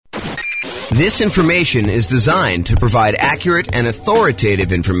This information is designed to provide accurate and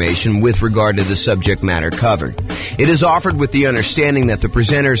authoritative information with regard to the subject matter covered. It is offered with the understanding that the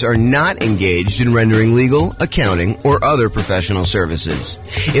presenters are not engaged in rendering legal, accounting, or other professional services.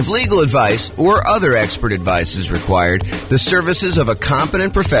 If legal advice or other expert advice is required, the services of a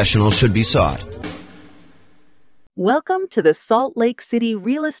competent professional should be sought. Welcome to the Salt Lake City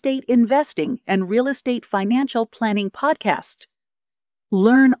Real Estate Investing and Real Estate Financial Planning Podcast.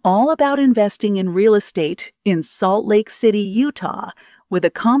 Learn all about investing in real estate in Salt Lake City, Utah, with a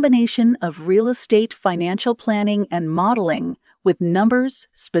combination of real estate financial planning and modeling with numbers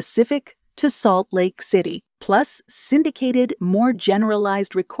specific to Salt Lake City, plus syndicated, more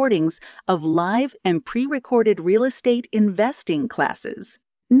generalized recordings of live and pre-recorded real estate investing classes,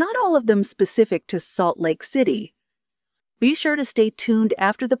 not all of them specific to Salt Lake City. Be sure to stay tuned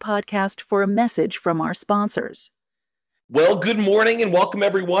after the podcast for a message from our sponsors. Well, good morning and welcome,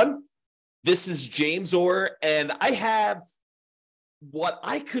 everyone. This is James Orr, and I have what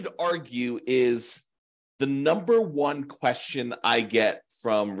I could argue is the number one question I get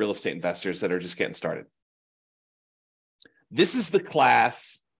from real estate investors that are just getting started. This is the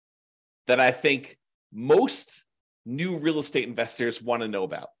class that I think most new real estate investors want to know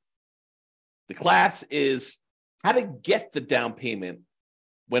about. The class is how to get the down payment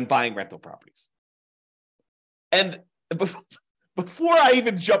when buying rental properties. And before I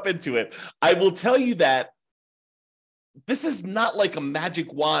even jump into it, I will tell you that this is not like a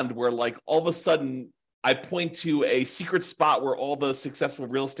magic wand where like all of a sudden I point to a secret spot where all the successful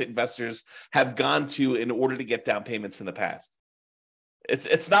real estate investors have gone to in order to get down payments in the past.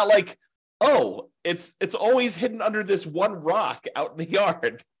 It's not like, oh, it's always hidden under this one rock out in the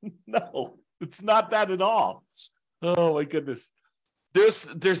yard. No, it's not that at all. Oh my goodness. There's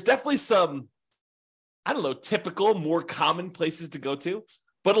definitely some, I don't know, typical, more common places to go to.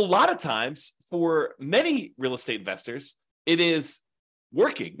 But a lot of times for many real estate investors, it is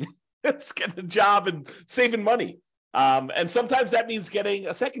working. It's getting a job and saving money. And sometimes that means getting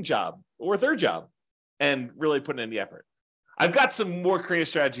a second job or a third job and really putting in the effort. I've got some more creative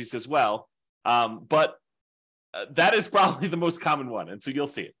strategies as well, but that is probably the most common one. And so you'll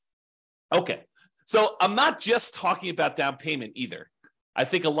see it. Okay, so I'm not just talking about down payment either. I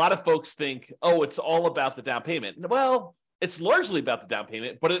think a lot of folks think, oh, it's all about the down payment. Well, it's largely about the down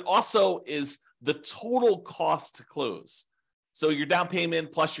payment, but it also is the total cost to close. So your down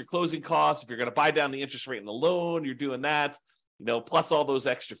payment plus your closing costs, if you're going to buy down the interest rate in the loan, you're doing that, plus all those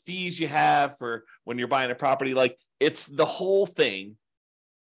extra fees you have for when you're buying a property. Like, it's the whole thing.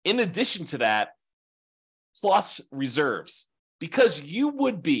 In addition to that, plus reserves, because you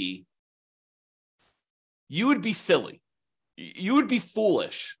would be silly. You would be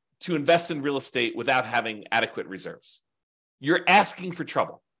foolish to invest in real estate without having adequate reserves. You're asking for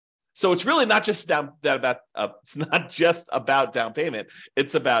trouble. So it's really not just it's not just about down payment.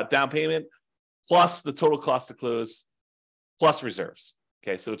 It's about down payment plus the total cost to close plus reserves.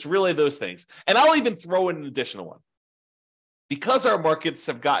 Okay, so it's really those things. And I'll even throw in an additional one. Because our markets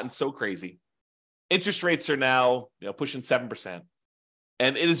have gotten so crazy, interest rates are now pushing 7%.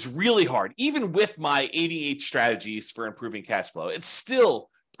 And it is really hard, even with my 88 strategies for improving cash flow. It's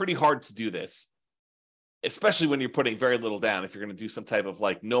still pretty hard to do this, especially when you're putting very little down. If you're going to do some type of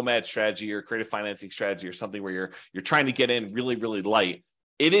like nomad strategy or creative financing strategy or something where you're trying to get in really, really light,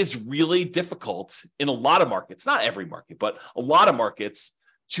 it is really difficult in a lot of markets, not every market, but a lot of markets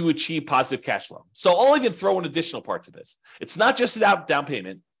to achieve positive cash flow. So I'll even throw an additional part to this. It's not just about down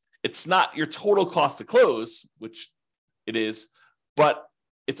payment. It's not your total cost to close, which it is, but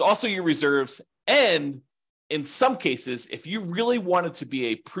it's also your reserves. And in some cases, if you really wanted to be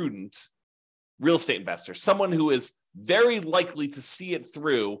a prudent real estate investor, someone who is very likely to see it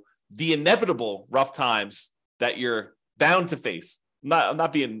through the inevitable rough times that you're bound to face. I'm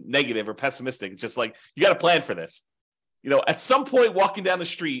not being negative or pessimistic. It's just like, you got to plan for this. At some point walking down the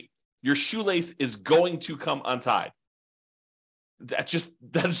street, your shoelace is going to come untied. That's just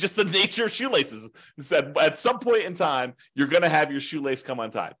the nature of shoelaces. At some point in time, you're going to have your shoelace come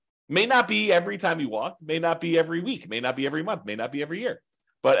untied. May not be every time you walk, may not be every week, may not be every month, may not be every year.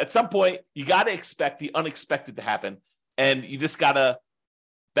 But at some point, you got to expect the unexpected to happen. And you just got to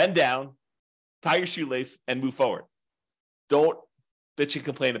bend down, tie your shoelace, and move forward. Don't bitch and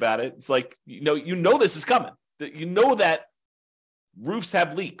complain about it. It's like, you know this is coming. You know that roofs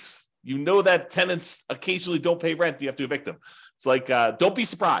have leaks. You know that tenants occasionally don't pay rent. You have to evict them. It's like, don't be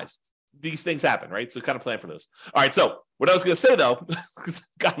surprised. These things happen, right? So kind of plan for those. All right. So what I was going to say, though, because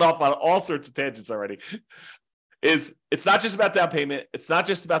I've gotten off on all sorts of tangents already, is it's not just about down payment. It's not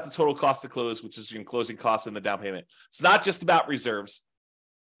just about the total cost to close, which is your closing costs and the down payment. It's not just about reserves.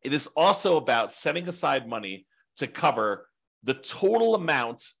 It is also about setting aside money to cover the total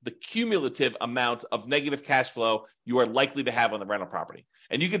amount, the cumulative amount of negative cash flow you are likely to have on the rental property.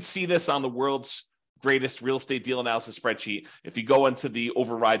 And you can see this on the world's greatest real estate deal analysis spreadsheet. If you go into the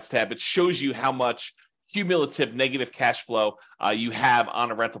overrides tab, it shows you how much cumulative negative cash flow you have on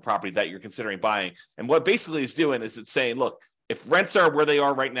a rental property that you're considering buying. And what basically is doing is it's saying, look, if rents are where they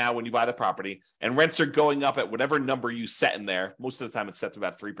are right now when you buy the property, and rents are going up at whatever number you set in there, most of the time it's set to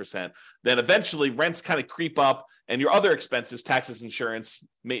about 3%, then eventually rents kind of creep up, and your other expenses, taxes, insurance,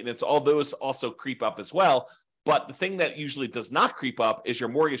 maintenance, all those also creep up as well. But the thing that usually does not creep up is your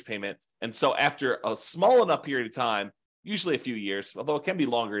mortgage payment. And so after a small enough period of time, usually a few years, although it can be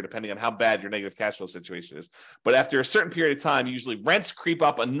longer depending on how bad your negative cash flow situation is, but after a certain period of time, usually rents creep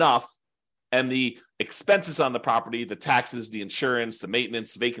up enough, and the expenses on the property, the taxes, the insurance, the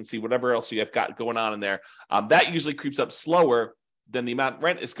maintenance, vacancy, whatever else you have got going on in there, that usually creeps up slower than the amount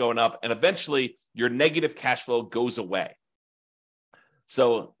rent is going up. And eventually your negative cash flow goes away.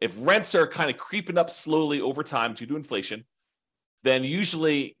 So if rents are kind of creeping up slowly over time due to inflation, then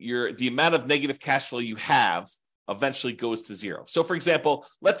usually the amount of negative cash flow you have eventually goes to zero. So for example,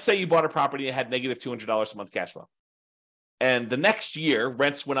 let's say you bought a property and had negative $200 a month cash flow. And the next year,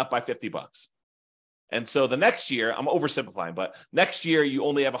 rents went up by $50. And so the next year, I'm oversimplifying, but next year you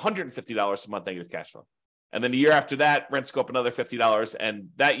only have $150 a month negative cash flow. And then the year after that, rents go up another $50. And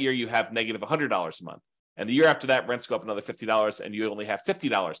that year you have negative $100 a month. And the year after that, rents go up another $50 and you only have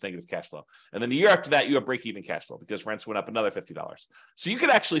 $50 negative cash flow. And then the year after that, you have break-even cash flow because rents went up another $50. So you could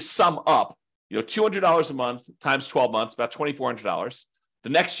actually sum up, $200 a month times 12 months, about $2,400. The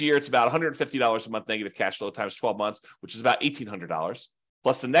next year, it's about $150 a month negative cash flow times 12 months, which is about $1,800.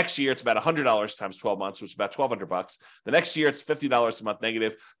 Plus the next year, it's about $100 times 12 months, which is about $1,200. The next year, it's $50 a month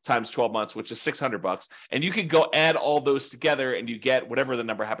negative times 12 months, which is $600. And you can go add all those together and you get whatever the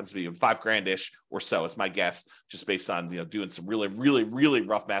number happens to be, $5,000-ish or so. It's my guess, just based on doing some really, really, really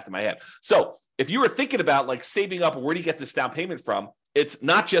rough math in my head. So if you were thinking about like saving up, where do you get this down payment from? It's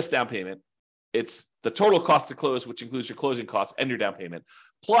not just down payment. It's the total cost to close, which includes your closing costs and your down payment,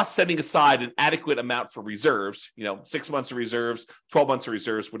 plus setting aside an adequate amount for reserves, 6 months of reserves, 12 months of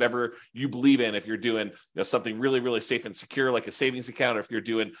reserves, whatever you believe in. If you're doing something really, really safe and secure, like a savings account, or if you're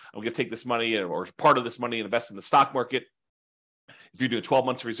doing, I'm going to take this money or part of this money and invest in the stock market. If you're doing 12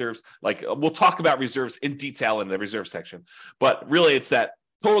 months of reserves, like we'll talk about reserves in detail in the reserve section, but really it's that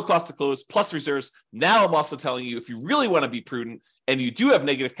total cost to close plus reserves. Now I'm also telling you, if you really want to be prudent and you do have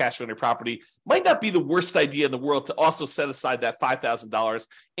negative cash flow on your property, might not be the worst idea in the world to also set aside that $5,000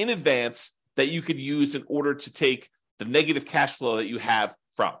 in advance that you could use in order to take the negative cash flow that you have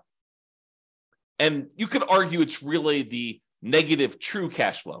from. And you could argue it's really the negative true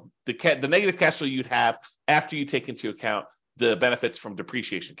cash flow, the negative cash flow you'd have after you take into account the benefits from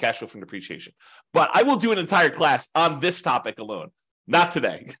depreciation, cash flow from depreciation. But I will do an entire class on this topic alone. Not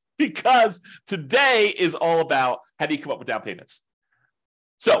today, because today is all about how do you come up with down payments.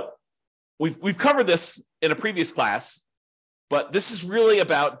 So we've covered this in a previous class, but this is really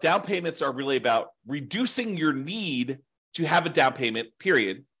about down payments are really about reducing your need to have a down payment,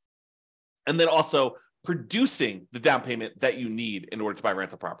 period. And then also producing the down payment that you need in order to buy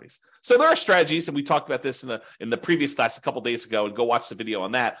rental properties. So there are strategies, and we talked about this in the previous class a couple of days ago, and go watch the video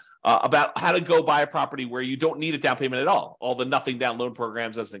on that, about how to go buy a property where you don't need a down payment at all the nothing down loan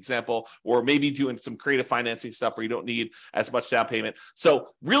programs as an example, or maybe doing some creative financing stuff where you don't need as much down payment. So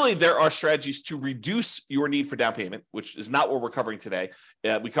really there are strategies to reduce your need for down payment, which is not what we're covering today.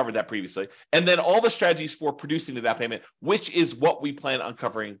 We covered that previously. And then all the strategies for producing the down payment, which is what we plan on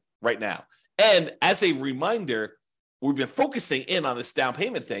covering right now. And as a reminder, we've been focusing in on this down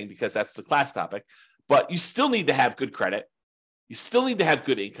payment thing because that's the class topic, but you still need to have good credit. You still need to have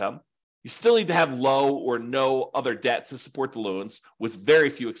good income. You still need to have low or no other debt to support the loans, with very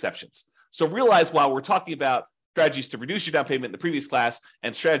few exceptions. So realize, while we're talking about strategies to reduce your down payment in the previous class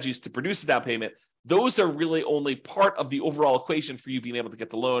and strategies to produce a down payment, those are really only part of the overall equation for you being able to get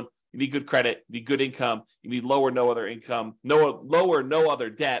the loan. You need good credit, you need good income, you need low or no other income, no other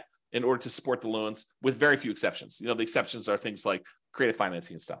debt in order to support the loans, with very few exceptions. The exceptions are things like creative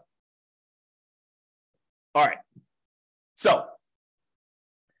financing and stuff. All right. So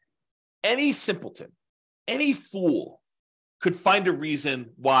any simpleton, any fool could find a reason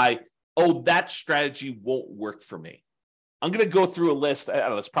why, that strategy won't work for me. I'm going to go through a list. I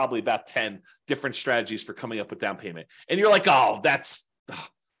don't know, it's probably about 10 different strategies for coming up with down payment. And you're like, that's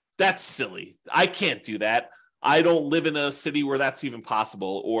silly. I can't do that. I don't live in a city where that's even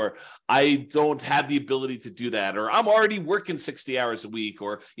possible, or I don't have the ability to do that, or I'm already working 60 hours a week,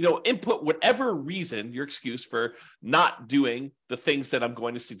 or, input whatever reason, your excuse for not doing the things that I'm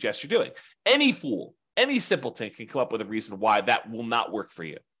going to suggest you're doing. Any fool, any simpleton can come up with a reason why that will not work for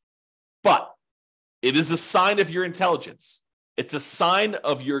you. But it is a sign of your intelligence. It's a sign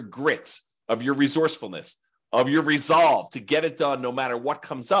of your grit, of your resourcefulness, of your resolve to get it done no matter what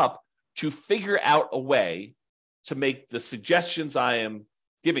comes up, to figure out a way to make the suggestions I am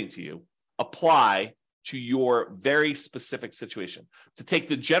giving to you apply to your very specific situation. To take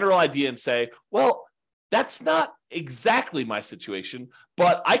the general idea and say, well, that's not exactly my situation,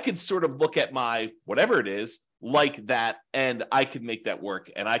 but I could sort of look at my whatever it is like that, and I could make that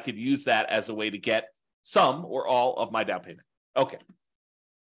work, and I could use that as a way to get some or all of my down payment. Okay.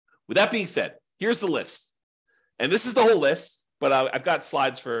 With that being said, here's the list. And this is the whole list, but I've got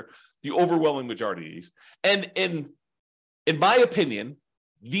slides for the overwhelming majority of these. And in my opinion,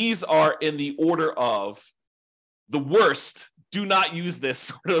 these are in the order of the worst, do not use this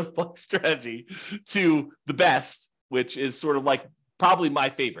sort of strategy, to the best, which is sort of like probably my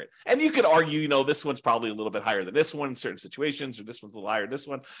favorite. And you could argue, this one's probably a little bit higher than this one in certain situations, or this one's a little higher than this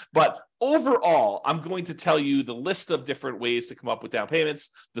one. But overall, I'm going to tell you the list of different ways to come up with down payments,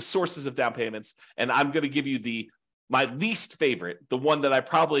 the sources of down payments, and I'm going to give you my least favorite, the one that I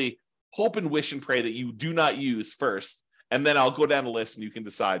probably hope and wish and pray that you do not use first. And then I'll go down the list and you can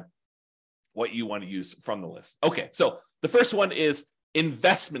decide what you want to use from the list. Okay, so the first one is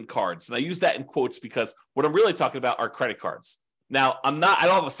investment cards. And I use that in quotes because what I'm really talking about are credit cards. Now, I don't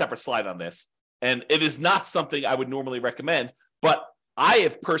have a separate slide on this, and it is not something I would normally recommend, but I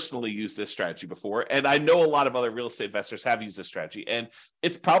have personally used this strategy before, and I know a lot of other real estate investors have used this strategy, and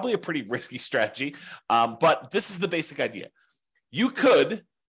it's probably a pretty risky strategy, but this is the basic idea. You could,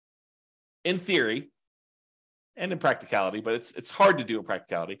 in theory, and in practicality, but it's hard to do in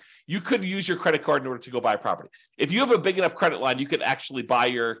practicality, you could use your credit card in order to go buy a property. If you have a big enough credit line, you could actually buy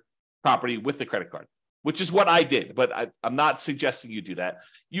your property with the credit card, which is what I did, but I'm not suggesting you do that.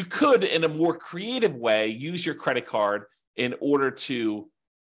 You could, in a more creative way, use your credit card in order to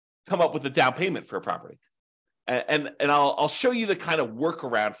come up with a down payment for a property. And I'll show you the kind of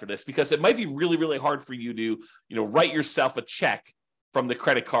workaround for this, because it might be really, really hard for you to, write yourself a check from the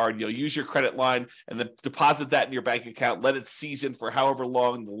credit card, use your credit line and then deposit that in your bank account, let it season for however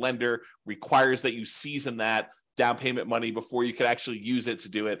long the lender requires that you season that down payment money before you can actually use it to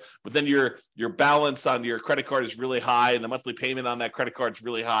do it. But then your balance on your credit card is really high and the monthly payment on that credit card is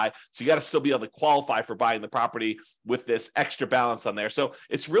really high. So you got to still be able to qualify for buying the property with this extra balance on there. So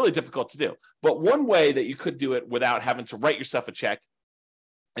it's really difficult to do. But one way that you could do it without having to write yourself a check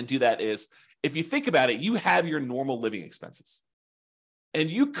and do that is, if you think about it, you have your normal living expenses. And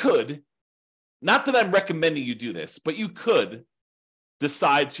you could, not that I'm recommending you do this, but you could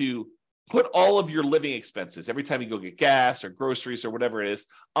decide to put all of your living expenses every time you go get gas or groceries or whatever it is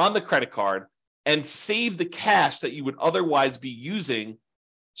on the credit card and save the cash that you would otherwise be using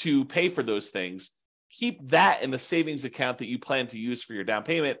to pay for those things. Keep that in the savings account that you plan to use for your down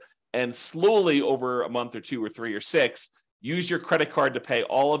payment, and slowly over a month or 2 or 3 or 6, use your credit card to pay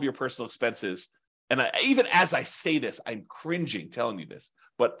all of your personal expenses. And even as I say this, I'm cringing telling you this.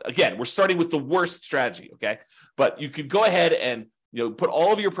 But again, we're starting with the worst strategy, okay? But you could go ahead and put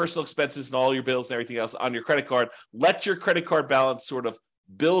all of your personal expenses and all your bills and everything else on your credit card. Let your credit card balance sort of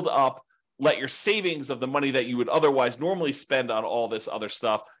build up. Let your savings of the money that you would otherwise normally spend on all this other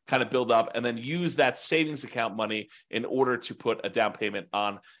stuff kind of build up, and then use that savings account money in order to put a down payment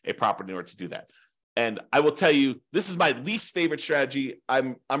on a property in order to do that. And I will tell you, this is my least favorite strategy.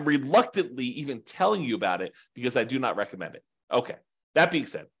 I'm reluctantly even telling you about it because I do not recommend it. Okay, that being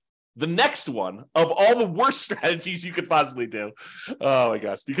said, the next one of all the worst strategies you could possibly do, oh my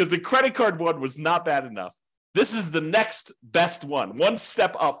gosh, because the credit card one was not bad enough. This is the next best one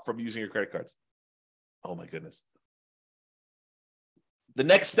step up from using your credit cards. Oh my goodness. The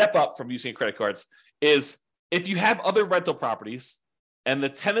next step up from using credit cards is if you have other rental properties and the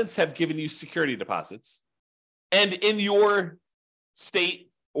tenants have given you security deposits, and in your state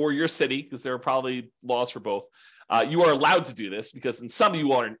or your city, because there are probably laws for both, you are allowed to do this, because in some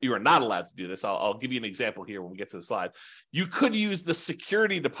you are not allowed to do this. I'll give you an example here when we get to the slide. You could use the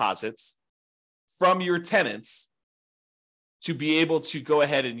security deposits from your tenants to be able to go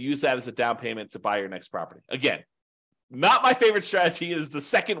ahead and use that as a down payment to buy your next property. Again, not my favorite strategy. It is the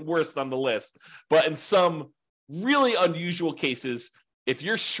second worst on the list, but in some really unusual cases, if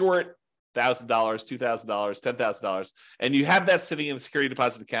you're short $1,000, $2,000, $10,000, and you have that sitting in a security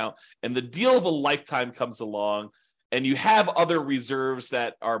deposit account, and the deal of a lifetime comes along, and you have other reserves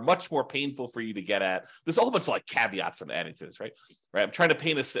that are much more painful for you to get at. There's a whole bunch of like caveats I'm adding to this, right? I'm trying to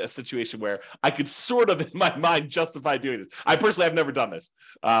paint a situation where I could sort of in my mind justify doing this. I personally have never done this,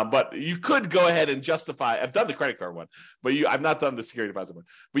 but you could go ahead and justify. I've done the credit card one, but I've not done the security deposit one.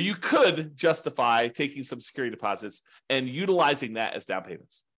 But you could justify taking some security deposits and utilizing that as down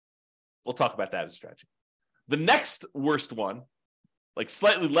payments. We'll talk about that as a strategy. The next worst one, like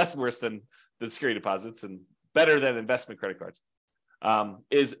slightly less worse than the security deposits and better than investment credit cards,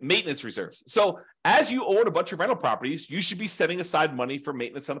 is maintenance reserves. So as you own a bunch of rental properties, you should be setting aside money for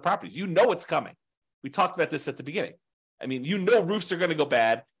maintenance on the properties. You know it's coming. We talked about this at the beginning. I mean, you know roofs are going to go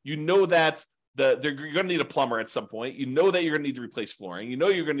bad. You know that you're going to need a plumber at some point. You know that you're going to need to replace flooring. You know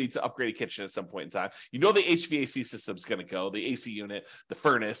you're going to need to upgrade a kitchen at some point in time. You know the HVAC system's going to go, the AC unit, the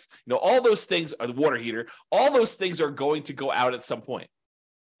furnace. You know all those things are the water heater. All those things are going to go out at some point.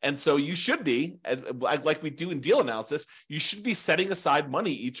 And so you should be, as like we do in deal analysis, you should be setting aside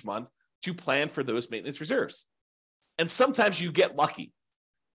money each month to plan for those maintenance reserves. And sometimes you get lucky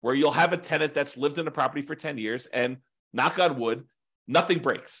where you'll have a tenant that's lived in a property for 10 years and knock on wood, nothing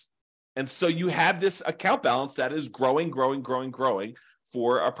breaks. And so you have this account balance that is growing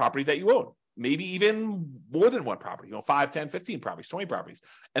for a property that you own. Maybe even more than one property, 5, 10, 15 properties, 20 properties.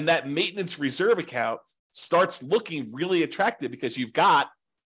 And that maintenance reserve account starts looking really attractive because you've got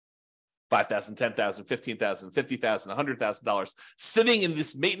 $5,000, $10,000, $15,000, $50,000, $100,000 sitting in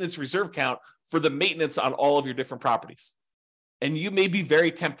this maintenance reserve account for the maintenance on all of your different properties. And you may be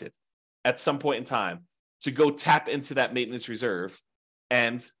very tempted at some point in time to go tap into that maintenance reserve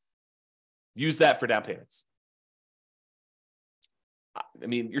and use that for down payments. I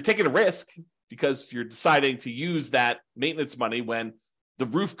mean, you're taking a risk because you're deciding to use that maintenance money when the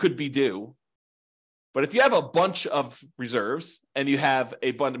roof could be due. But if you have a bunch of reserves and you have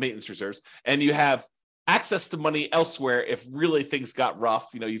a bunch of maintenance reserves and you have access to money elsewhere, if really things got rough,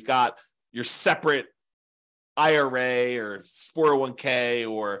 you've got your separate IRA or 401k,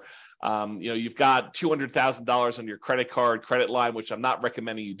 or you've got $200,000 on your credit line, which I'm not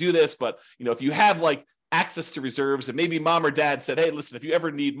recommending you do this, but if you have like access to reserves and maybe mom or dad said, hey, listen, if you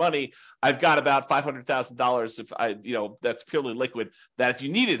ever need money, I've got about $500,000 if I, that's purely liquid, that if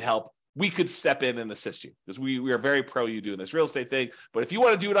you needed help, we could step in and assist you, because we are very pro you doing this real estate thing. But if you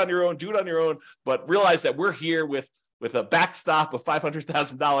want to do it on your own, do it on your own. But realize that we're here with a backstop of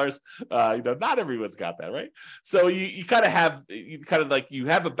 $500,000. Not everyone's got that, right? So you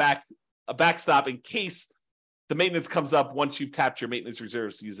have a backstop in case the maintenance comes up once you've tapped your maintenance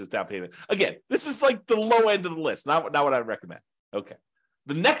reserves to use as down payment. Again, this is like the low end of the list, not what I would recommend. Okay.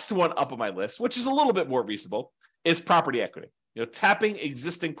 The next one up on my list, which is a little bit more reasonable, is property equity. Tapping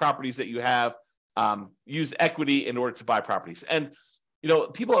existing properties that you have, use equity in order to buy properties. And,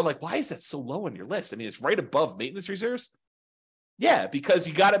 people are like, why is that so low on your list? I mean, it's right above maintenance reserves. Yeah, because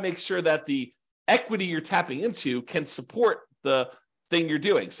you got to make sure that the equity you're tapping into can support the thing you're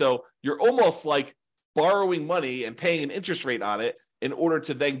doing. So you're almost like borrowing money and paying an interest rate on it in order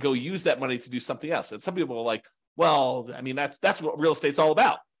to then go use that money to do something else. And some people are like, well, I mean, that's what real estate's all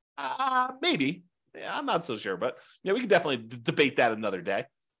about. Maybe. Yeah, I'm not so sure, but we can definitely debate that another day.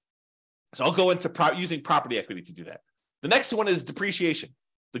 So I'll go into using property equity to do that. The next one is depreciation.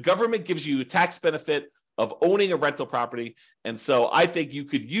 The government gives you a tax benefit of owning a rental property. And so I think you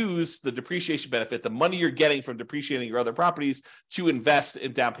could use the depreciation benefit, the money you're getting from depreciating your other properties, to invest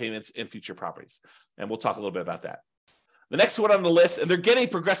in down payments in future properties. And we'll talk a little bit about that. The next one on the list, and they're getting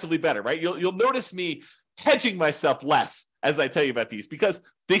progressively better, right? You'll notice me hedging myself less as I tell you about these because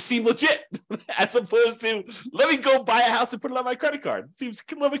they seem legit, as opposed to let me go buy a house and put it on my credit card. It seems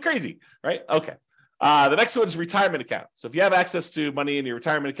a little bit crazy, right? Okay. The next one is retirement account. So if you have access to money in your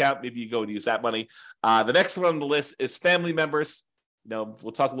retirement account, maybe you go and use that money. The next one on the list is family members.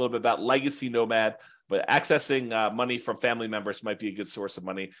 We'll talk a little bit about legacy nomad, but accessing money from family members might be a good source of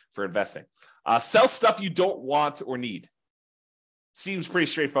money for investing. Sell stuff you don't want or need. Seems pretty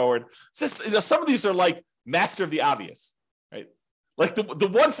straightforward. Some of these are like master of the obvious, right? Like the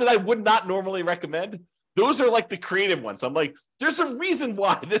ones that I would not normally recommend, those are like the creative ones. I'm like, there's a reason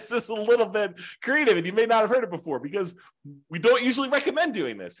why this is a little bit creative, and you may not have heard it before because we don't usually recommend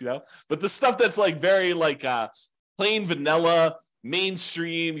doing this, But the stuff that's like very like plain vanilla,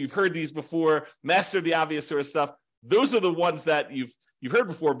 mainstream, you've heard these before, master of the obvious sort of stuff. Those are the ones that you've heard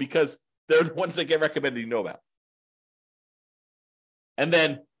before because they're the ones that get recommended you know about. And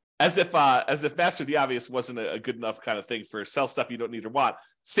then, as if master of the obvious wasn't a good enough kind of thing for sell stuff you don't need or want,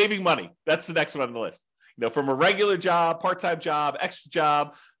 saving money. That's the next one on the list. From a regular job, part-time job, extra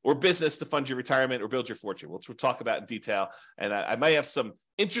job, or business to fund your retirement or build your fortune, which we'll talk about in detail. And I might have some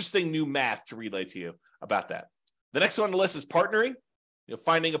interesting new math to relay to you about that. The next one on the list is partnering,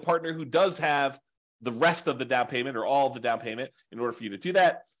 finding a partner who does have the rest of the down payment or all of the down payment in order for you to do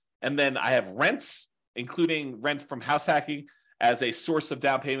that. And then I have rents, including rent from house hacking as a source of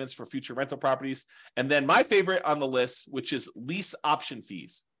down payments for future rental properties. And then my favorite on the list, which is lease option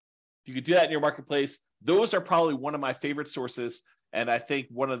fees. You could do that in your marketplace. Those are probably one of my favorite sources, and I think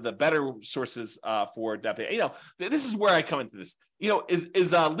one of the better sources for down payment. This is where I come into this.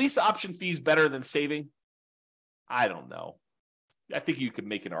 Is lease option fees better than saving? I don't know. I think you could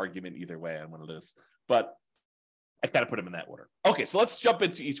make an argument either way on one of those, but I kind of put them in that order. Okay, so let's jump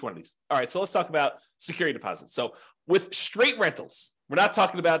into each one of these. All right, so let's talk about security deposits. So with straight rentals, we're not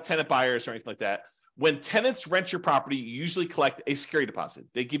talking about tenant buyers or anything like that. When tenants rent your property, you usually collect a security deposit.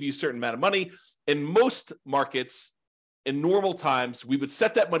 They give you a certain amount of money. In most markets, in normal times, we would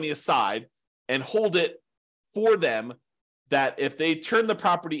set that money aside and hold it for them, that if they turn the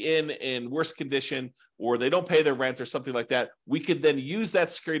property in worse condition or they don't pay their rent or something like that, we could then use that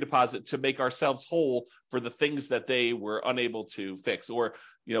security deposit to make ourselves whole for the things that they were unable to fix. Or,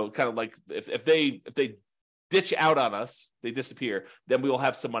 kind of like if they ditch out on us, they disappear, then we will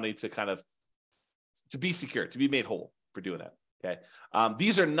have some money to kind of to be secure, to be made whole for doing that. Okay.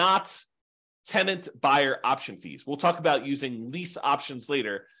 These are not tenant buyer option fees. We'll talk about using lease options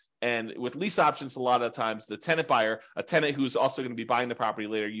later. And with lease options, a lot of times the tenant buyer, a tenant who's also going to be buying the property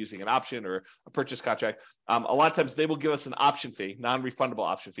later using an option or a purchase contract, a lot of times they will give us an option fee, non-refundable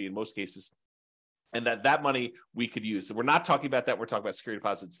option fee in most cases. And that money we could use. So we're not talking about that. We're talking about security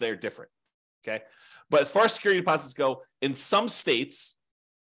deposits. They're different. Okay. But as far as security deposits go, in some states,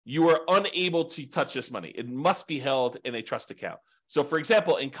 you are unable to touch this money. It must be held in a trust account. So for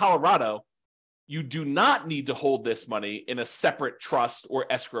example, in Colorado, you do not need to hold this money in a separate trust or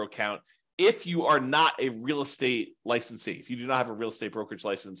escrow account if you are not a real estate licensee. If you do not have a real estate brokerage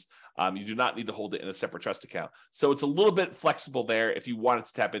license, you do not need to hold it in a separate trust account. So it's a little bit flexible there if you wanted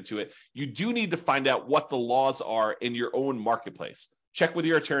to tap into it. You do need to find out what the laws are in your own marketplace. Check with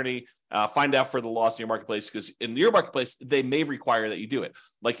your attorney, find out for the laws in your marketplace, because in your marketplace, they may require that you do it.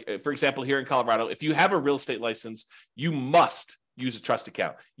 Like, for example, here in Colorado, if you have a real estate license, you must use a trust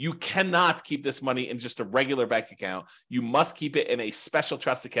account. You cannot keep this money in just a regular bank account. You must keep it in a special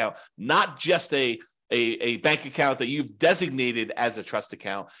trust account, not just a bank account that you've designated as a trust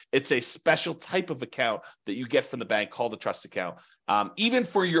account. It's a special type of account that you get from the bank called a trust account, even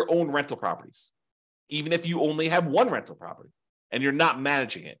for your own rental properties, even if you only have one rental property and you're not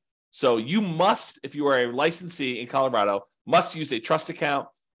managing it. So you must, if you are a licensee in Colorado, must use a trust account,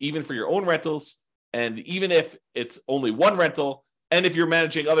 even for your own rentals. And even if it's only one rental, and if you're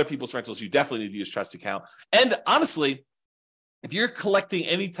managing other people's rentals, you definitely need to use trust account. And honestly, if you're collecting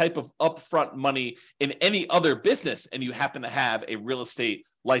any type of upfront money in any other business and you happen to have a real estate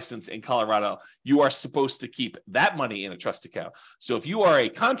license in Colorado, you are supposed to keep that money in a trust account. So if you are a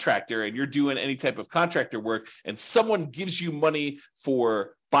contractor and you're doing any type of contractor work and someone gives you money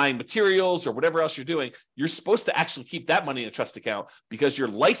for buying materials or whatever else you're doing, you're supposed to actually keep that money in a trust account, because your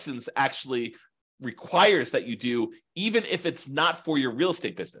license actually requires that you do, even if it's not for your real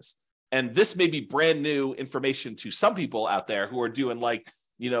estate business. And this may be brand new information to some people out there who are doing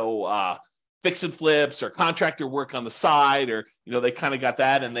fix and flips or contractor work on the side, or, they kind of got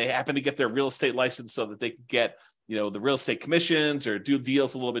that and they happen to get their real estate license so that they can get, the real estate commissions or do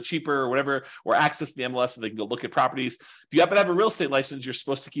deals a little bit cheaper or whatever, or access to the MLS so they can go look at properties. If you happen to have a real estate license, you're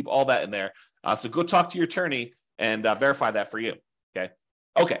supposed to keep all that in there. So go talk to your attorney and verify that for you.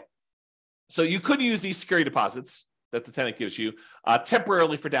 Okay. So you could use these security deposits that the tenant gives you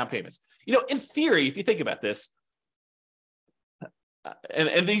temporarily for down payments. In theory, if you think about this,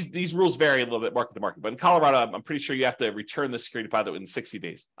 and these rules vary a little bit market to market, but in Colorado, I'm pretty sure you have to return the security deposit within 60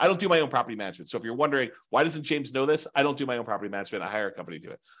 days. I don't do my own property management. So if you're wondering, why doesn't James know this? I don't do my own property management. I hire a company to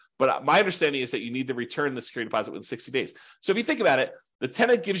do it. But my understanding is that you need to return the security deposit within 60 days. So if you think about it, the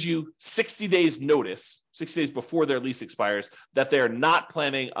tenant gives you 60 days notice, 60 days before their lease expires, that they're not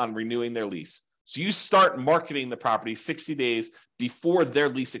planning on renewing their lease. So you start marketing the property 60 days before their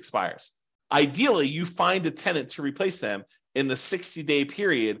lease expires. Ideally, you find a tenant to replace them in the 60-day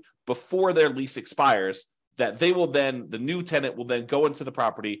period before their lease expires, that they will then, the new tenant will then go into the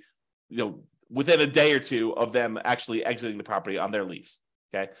property, within a day or two of them actually exiting the property on their lease.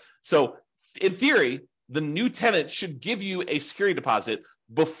 Okay. So in theory, the new tenant should give you a security deposit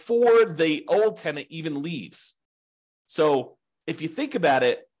before the old tenant even leaves. So if you think about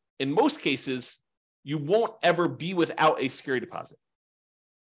it, in most cases, you won't ever be without a security deposit,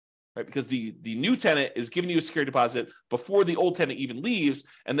 right? Because the new tenant is giving you a security deposit before the old tenant even leaves.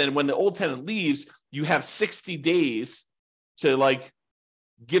 And then when the old tenant leaves, you have 60 days to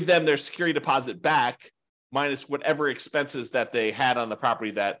give them their security deposit back minus whatever expenses that they had on the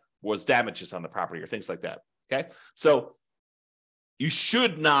property that was damages on the property or things like that. Okay. So you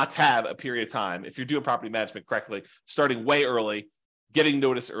should not have a period of time, if you're doing property management correctly, starting way early, getting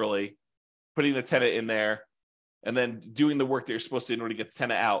notice early, putting the tenant in there, and then doing the work that you're supposed to in order to get the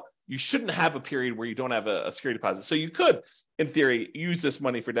tenant out. You shouldn't have a period where you don't have a security deposit. So you could, in theory, use this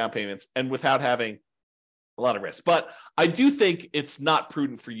money for down payments and without having a lot of risk. But I do think it's not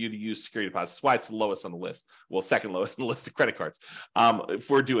prudent for you to use security deposits. That's why it's the lowest on the list. Well, second lowest on the list of credit cards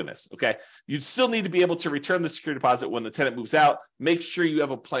for doing this, okay? You still need to be able to return the security deposit when the tenant moves out. Make sure you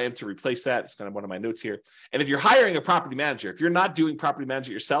have a plan to replace that. It's kind of one of my notes here. And if you're hiring a property manager, if you're not doing property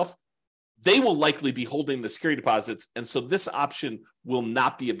management yourself, they will likely be holding the security deposits. And so this option will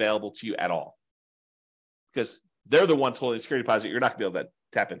not be available to you at all because they're the ones holding the security deposit. You're not going to be able to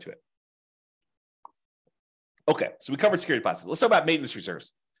tap into it. Okay, so we covered security deposits. Let's talk about maintenance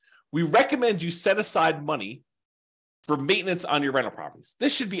reserves. We recommend you set aside money for maintenance on your rental properties.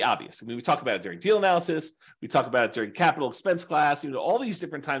 This should be obvious. I mean, we talk about it during deal analysis. We talk about it during capital expense class. All these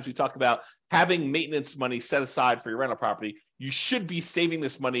different times we talk about having maintenance money set aside for your rental property. You should be saving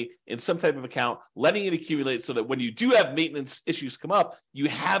this money in some type of account, letting it accumulate so that when you do have maintenance issues come up, you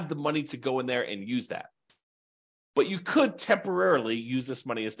have the money to go in there and use that. But you could temporarily use this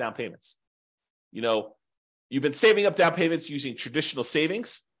money as down payments. You've been saving up down payments using traditional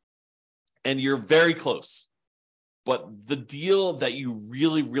savings, and you're very close. But the deal that you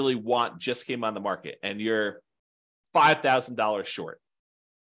really, really want just came on the market, and you're $5,000 short.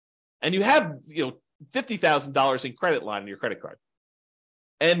 And you have, $50,000 in credit line in your credit card,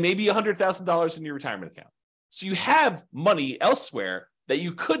 and maybe $100,000 in your retirement account. So you have money elsewhere that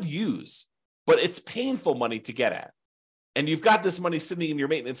you could use, but it's painful money to get at. And you've got this money sitting in your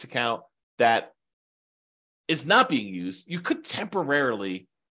maintenance account that is not being used. You could temporarily,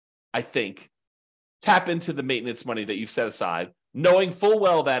 I think, tap into the maintenance money that you've set aside, knowing full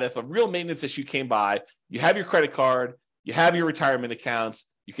well that if a real maintenance issue came by, you have your credit card, you have your retirement accounts,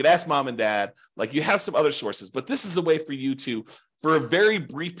 you could ask mom and dad, you have some other sources. But this is a way for you to, for a very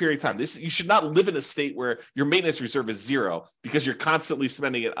brief period of time, you should not live in a state where your maintenance reserve is zero because you're constantly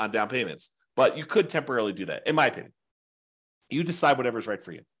spending it on down payments. But you could temporarily do that, in my opinion. You decide whatever's right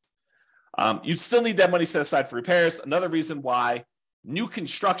for you. You still need that money set aside for repairs. Another reason why new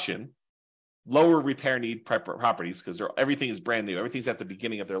construction, lower repair need properties, because everything is brand new, everything's at the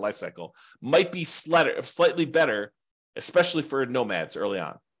beginning of their life cycle, might be slightly better, especially for nomads early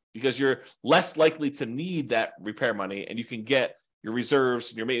on, because you're less likely to need that repair money, and you can get your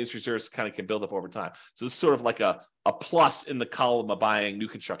reserves, your maintenance reserves kind of can build up over time. So this is sort of like a plus in the column of buying new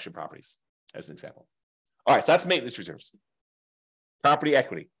construction properties, as an example. All right, so that's maintenance reserves. Property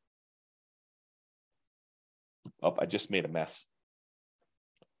equity. Oh, I just made a mess.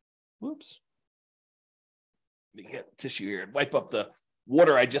 Whoops. Let me get tissue here and wipe up the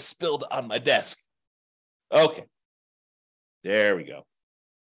water I just spilled on my desk. Okay. There we go.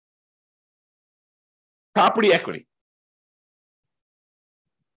 Property equity.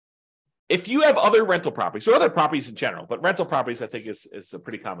 If you have other rental properties, or other properties in general, but rental properties I think is a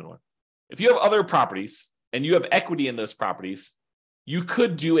pretty common one. If you have other properties and you have equity in those properties, you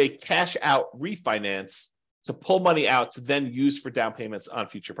could do a cash out refinance to pull money out to then use for down payments on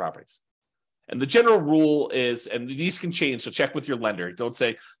future properties. And the general rule is, and these can change, so check with your lender. Don't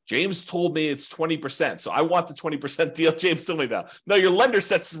say, James told me it's 20%, so I want the 20% deal James told me about. No, your lender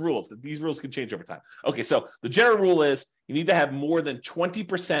sets the rules. These rules can change over time. Okay, so the general rule is you need to have more than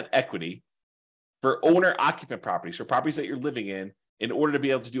 20% equity for owner-occupant properties, for properties that you're living in order to be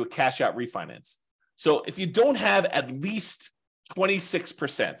able to do a cash-out refinance. So if you don't have at least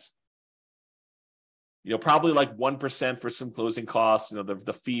 26%, probably like 1% for some closing costs,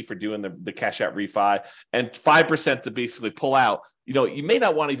 the fee for doing the cash out refi, and 5% to basically pull out, you may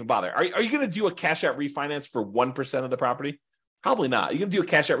not want to even bother. Are you going to do a cash out refinance for 1% of the property? Probably not. You're going to do a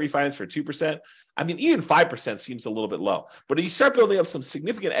cash out refinance for 2%. I mean, even 5% seems a little bit low. But if you start building up some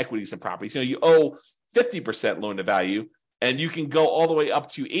significant equities in properties, you owe 50% loan to value, and you can go all the way up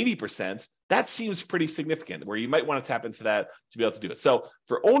to 80%, that seems pretty significant, where you might want to tap into that to be able to do it. So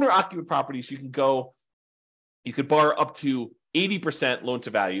for owner-occupant properties, you could borrow up to 80% loan to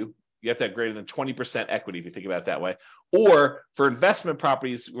value. You have to have greater than 20% equity if you think about it that way. Or for investment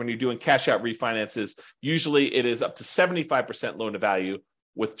properties, when you're doing cash out refinances, usually it is up to 75% loan to value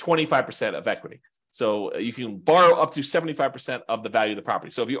with 25% of equity. So you can borrow up to 75% of the value of the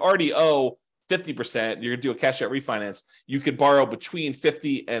property. So if you already owe 50%, you're going to do a cash out refinance, you could borrow between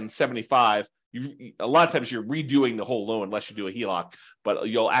 50 and 75. A lot of times you're redoing the whole loan unless you do a HELOC, but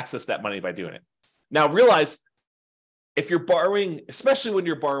you'll access that money by doing it. Now realize, if you're borrowing, especially when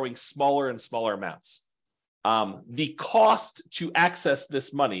you're borrowing smaller and smaller amounts, the cost to access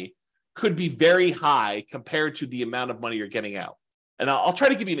this money could be very high compared to the amount of money you're getting out. And I'll try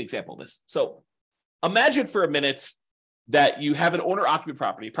to give you an example of this. So imagine for a minute that you have an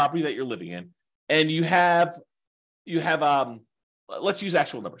owner-occupied property that you're living in, and you have let's use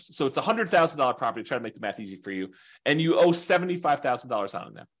actual numbers. So it's a $100,000 property, try to make the math easy for you, and you owe $75,000 on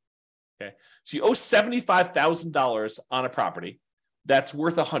it now. Okay, so you owe $75,000 on a property that's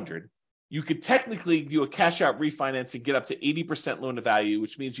worth $100,000. You could technically do a cash out refinance and get up to 80% loan to value,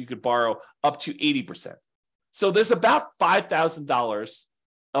 which means you could borrow up to 80%. So there's about $5,000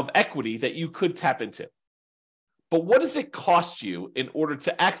 of equity that you could tap into. But what does it cost you in order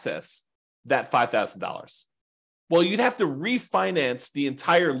to access that $5,000? Well, you'd have to refinance the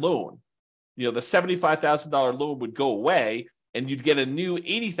entire loan. You know, the $75,000 loan would go away and you'd get a new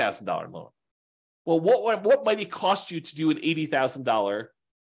 $80,000 loan. Well, what might it cost you to do an $80,000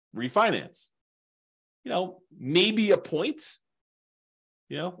 refinance? You know, maybe a point.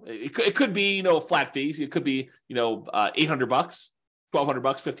 You know, it could be, you know, flat fees. It could be, you know, $800, $1,200,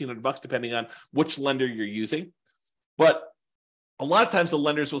 $1,500, depending on which lender you're using. But a lot of times the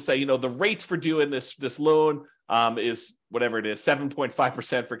lenders will say, you know, the rate for doing this loan is whatever it is,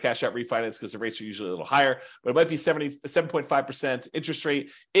 7.5% for cash out refinance, because the rates are usually a little higher, but it might be 7.5% interest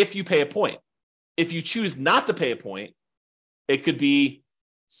rate if you pay a point. If you choose not to pay a point, it could be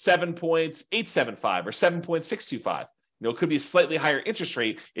 7.875 or 7.625. You know, it could be a slightly higher interest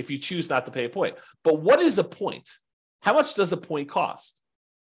rate if you choose not to pay a point. But what is a point? How much does a point cost?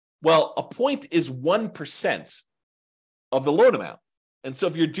 Well, a point is 1% of the loan amount. And so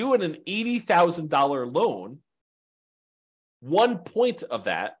if you're doing an $80,000 loan, 1 point of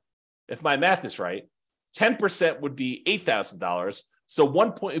that, if my math is right, 10% would be $8,000. So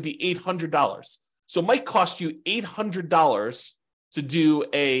 1 point would be $800. So it might cost you $800 to do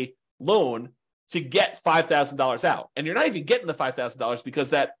a loan to get $5,000 out. And you're not even getting the $5,000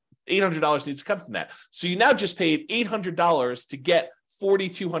 because that $800 needs to come from that. So you now just paid $800 to get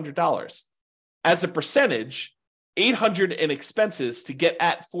 $4,200. As a percentage, $800 in expenses to get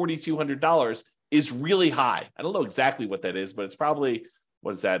at $4,200 is really high. I don't know exactly what that is, but it's probably,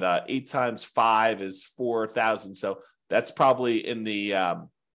 what is that? 8 times 5 is 4,000. So that's probably in the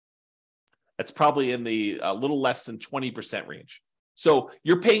little less than 20% range. So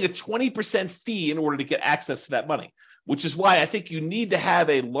you're paying a 20% fee in order to get access to that money, which is why I think you need to have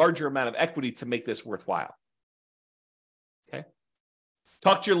a larger amount of equity to make this worthwhile. Okay.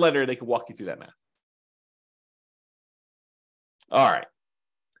 Talk to your lender, they can walk you through that math. All right.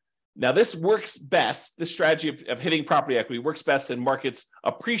 Now, this works best, this strategy of hitting property equity works best in markets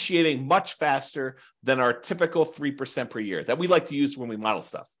appreciating much faster than our typical 3% per year that we like to use when we model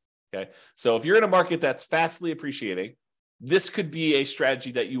stuff. Okay. So if you're in a market that's fastly appreciating, this could be a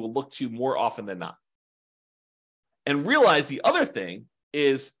strategy that you will look to more often than not. And realize the other thing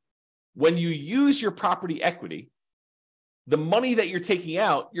is when you use your property equity, the money that you're taking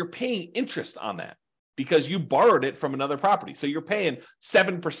out, you're paying interest on that because you borrowed it from another property. So you're paying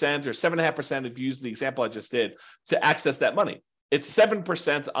 7% or 7.5%, if you use the example I just did, to access that money. It's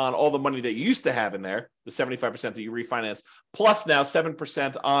 7% on all the money that you used to have in there, the 75% that you refinance, plus now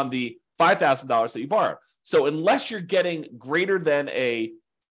 7% on the $5,000 that you borrowed. So unless you're getting greater than a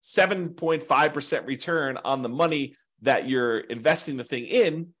 7.5% return on the money that you're investing the thing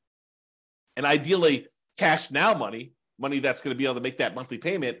in, and ideally cash now money that's going to be able to make that monthly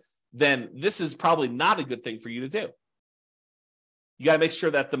payment, then this is probably not a good thing for you to do. You got to make sure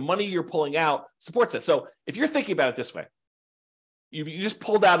that the money you're pulling out supports it. So if you're thinking about it this way, you just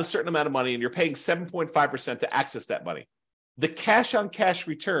pulled out a certain amount of money and you're paying 7.5% to access that money. The cash on cash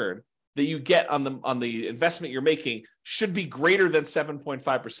return that you get on the investment you're making should be greater than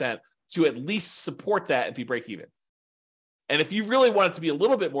 7.5% to at least support that and be break even. And if you really want it to be a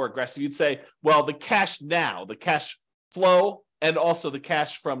little bit more aggressive, you'd say, well, the cash now, the cash flow, and also the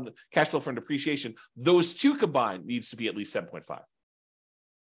cash flow from depreciation, those two combined needs to be at least 7.5.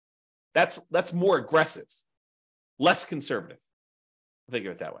 That's more aggressive, less conservative. Think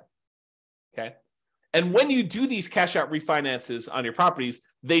of it that way. Okay. And when you do these cash out refinances on your properties,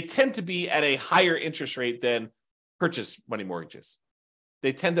 they tend to be at a higher interest rate than purchase money mortgages.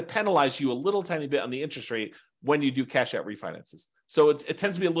 They tend to penalize you a little tiny bit on the interest rate when you do cash out refinances. So it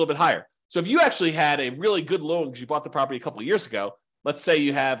tends to be a little bit higher. So if you actually had a really good loan because you bought the property a couple of years ago, let's say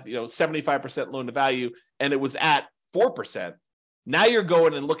you have 75% loan to value and it was at 4%. Now you're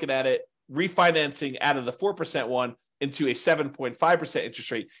going and looking at it, refinancing out of the 4% one into a 7.5%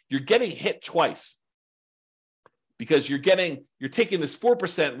 interest rate. You're getting hit twice because you're taking this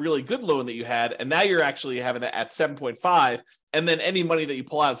 4% really good loan that you had, and now you're actually having it at 7.5, and then any money that you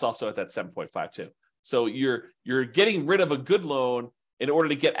pull out is also at that 7.5 too. So you're getting rid of a good loan in order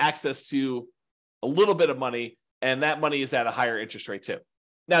to get access to a little bit of money, and that money is at a higher interest rate too.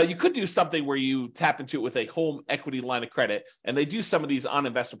 Now, you could do something where you tap into it with a home equity line of credit, and they do some of these on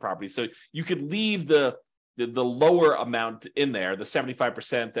investment properties. So you could leave the lower amount in there, the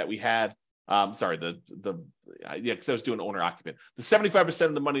 75% that we had. Because I was doing owner occupant. The 75%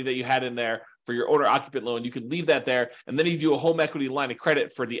 of the money that you had in there for your owner occupant loan, you could leave that there, and then you do a home equity line of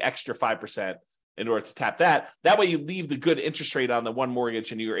credit for the extra 5%. In order to tap that. That way you leave the good interest rate on the one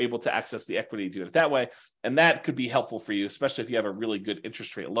mortgage and you're able to access the equity, do it that way. And that could be helpful for you, especially if you have a really good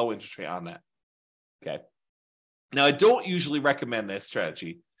interest rate, low interest rate on that. Okay. Now, I don't usually recommend this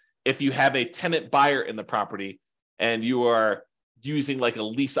strategy if you have a tenant buyer in the property and you are using like a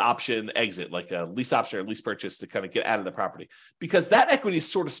lease option exit, like a lease option or lease purchase to kind of get out of the property, because that equity is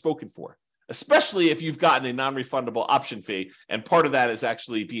sort of spoken for, especially if you've gotten a non-refundable option fee and part of that is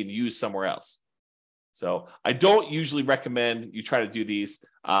actually being used somewhere else. So I don't usually recommend you try to do these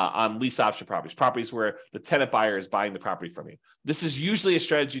on lease option properties where the tenant buyer is buying the property from you. This is usually a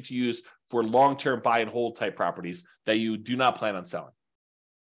strategy to use for long-term buy and hold type properties that you do not plan on selling.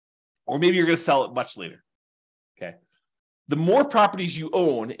 Or maybe you're going to sell it much later. Okay. The more properties you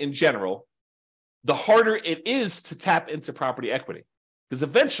own in general, the harder it is to tap into property equity. Because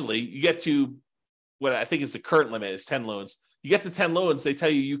eventually you get to what I think is the current limit is 10 loans. You get to 10 loans, they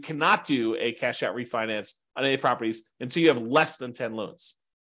tell you cannot do a cash out refinance on any properties until you have less than 10 loans.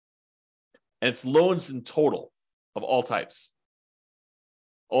 And it's loans in total of all types.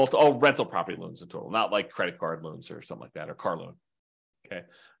 All rental property loans in total, not like credit card loans or something like that, or car loan. Okay.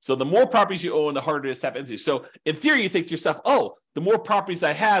 So the more properties you own, the harder it is to tap into. So in theory, you think to yourself, oh, the more properties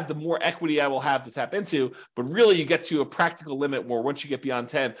I have, the more equity I will have to tap into. But really, you get to a practical limit where once you get beyond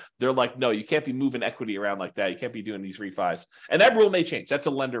 10, they're like, no, you can't be moving equity around like that. You can't be doing these refis. And that rule may change. That's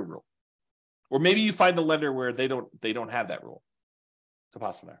a lender rule. Or maybe you find a lender where they don't have that rule. It's a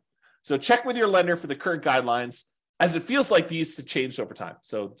possibility. So check with your lender for the current guidelines, as it feels like these have changed over time.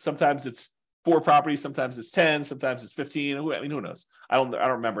 So sometimes it's 4 properties, sometimes it's 10, sometimes it's 15. I mean, who knows? I don't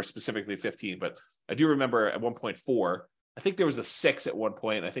remember specifically 15, but I do remember at one point 4. I think there was a 6 at one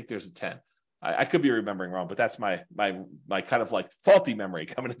point. I think there's a 10. I could be remembering wrong, but that's my kind of like faulty memory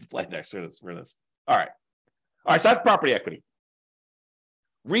coming into play there. So for this. All right. So that's property equity.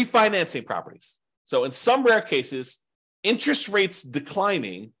 Refinancing properties. So in some rare cases, interest rates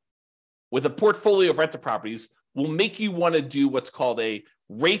declining with a portfolio of rental properties will make you want to do what's called a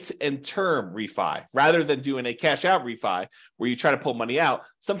rate and term refi rather than doing a cash out refi where you try to pull money out.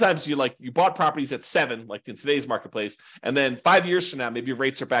 Sometimes you bought properties at 7, like in today's marketplace, and then 5 years from now, maybe your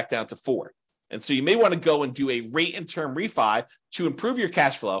rates are back down to 4. And so you may want to go and do a rate and term refi to improve your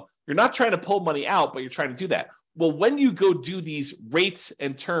cash flow. You're not trying to pull money out, but you're trying to do that. Well, when you go do these rates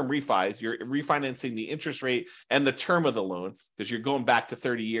and term refis, you're refinancing the interest rate and the term of the loan because you're going back to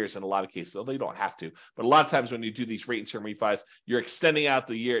 30 years in a lot of cases, although you don't have to. But a lot of times when you do these rate and term refis, you're extending out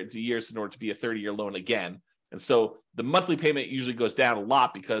the years in order to be a 30-year loan again. And so the monthly payment usually goes down a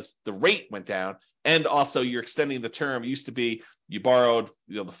lot because the rate went down. And also you're extending the term. It used to be you borrowed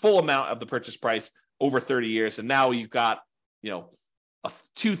the full amount of the purchase price over 30 years. And now you've got,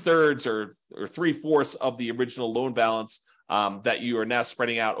 2/3 or 3/4 of the original loan balance that you are now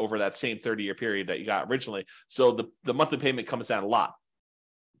spreading out over that same 30-year period that you got originally. So the monthly payment comes down a lot.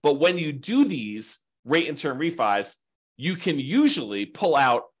 But when you do these rate and term refis, you can usually pull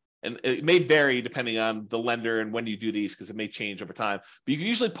out, and it may vary depending on the lender and when you do these because it may change over time, but you can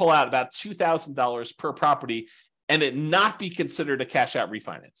usually pull out about $2,000 per property and it not be considered a cash out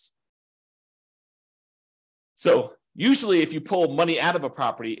refinance. So usually if you pull money out of a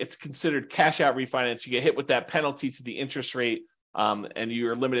property, it's considered cash out refinance. You get hit with that penalty to the interest rate and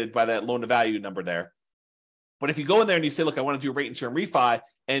you're limited by that loan to value number there. But if you go in there and you say, look, I want to do a rate and term refi,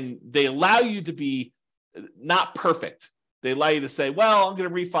 and they allow you to be not perfect. They allow you to say, well, I'm going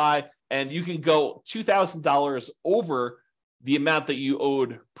to refi, and you can go $2,000 over the amount that you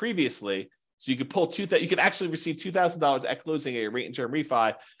owed previously. So you could pull you could actually receive $2,000 at closing a rate and term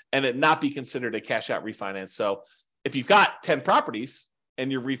refi and it not be considered a cash out refinance. So if you've got 10 properties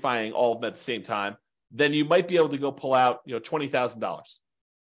and you're refining all of them at the same time, then you might be able to go pull out, $20,000,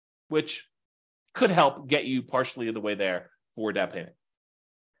 which could help get you partially the way there for down payment.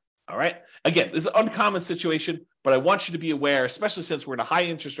 All right. Again, this is an uncommon situation, but I want you to be aware, especially since we're in a high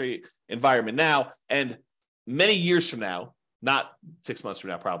interest rate environment now, and many years from now, not 6 months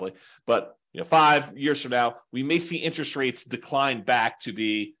from now, probably, but 5 years from now, we may see interest rates decline back to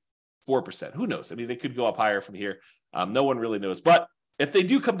be 4%. Who knows? I mean, they could go up higher from here. No one really knows. But if they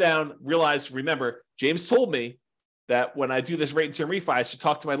do come down, remember, James told me that when I do this rate and term refi, I should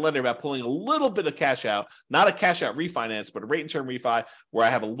talk to my lender about pulling a little bit of cash out, not a cash out refinance, but a rate and term refi where I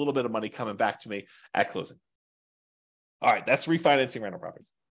have a little bit of money coming back to me at closing. All right, that's refinancing rental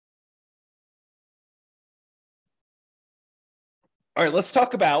properties. All right, let's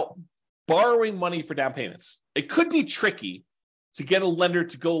talk about borrowing money for down payments. It could be tricky to get a lender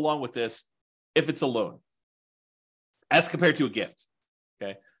to go along with this if it's a loan, as compared to a gift,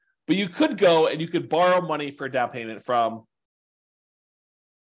 okay? But you could go and you could borrow money for a down payment from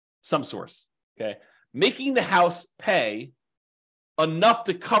some source, okay? Making the house pay enough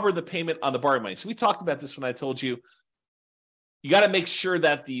to cover the payment on the borrowing money. So we talked about this when I told you, you got to make sure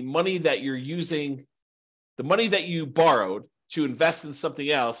that the money that you're using, the money that you borrowed to invest in something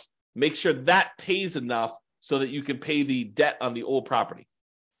else, make sure that pays enough so that you can pay the debt on the old property.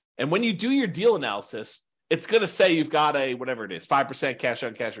 And when you do your deal analysis, it's going to say you've got a, whatever it is, 5% cash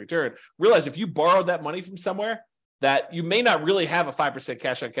on cash return. Realize if you borrowed that money from somewhere, that you may not really have a 5%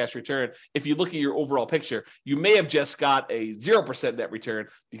 cash on cash return. If you look at your overall picture, you may have just got a 0% net return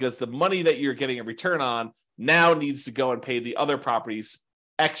because the money that you're getting a return on now needs to go and pay the other property's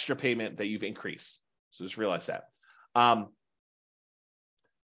extra payment that you've increased. So just realize that.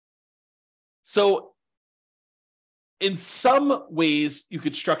 So in some ways, you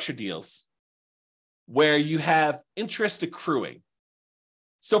could structure deals where you have interest accruing.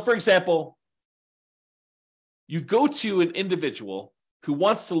 So for example, you go to an individual who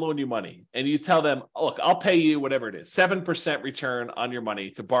wants to loan you money and you tell them, look, I'll pay you whatever it is, 7% return on your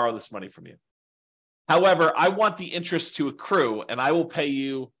money to borrow this money from you. However, I want the interest to accrue and I will pay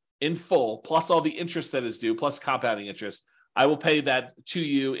you in full, plus all the interest that is due, plus compounding interest. I will pay that to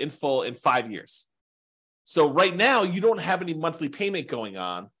you in full in 5 years. So right now, you don't have any monthly payment going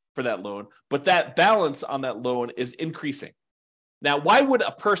on for that loan, but that balance on that loan is increasing. Now, why would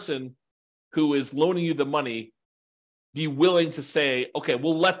a person who is loaning you the money be willing to say, okay,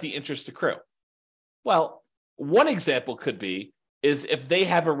 we'll let the interest accrue? Well, one example could be is if they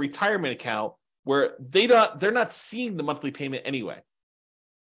have a retirement account where they're not seeing the monthly payment anyway.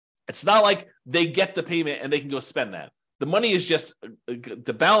 It's not like they get the payment and they can go spend that. The money is just,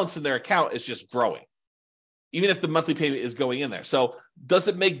 the balance in their account is just growing, even if the monthly payment is going in there. So does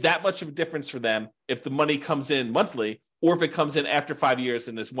it make that much of a difference for them if the money comes in monthly or if it comes in after 5 years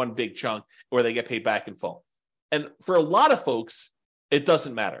in this one big chunk where they get paid back in full? And for a lot of folks, it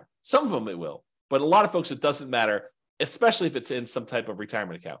doesn't matter. Some of them it will, but a lot of folks it doesn't matter, especially if it's in some type of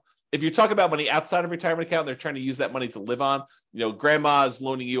retirement account. If you're talking about money outside of retirement account, they're trying to use that money to live on. You know, grandma is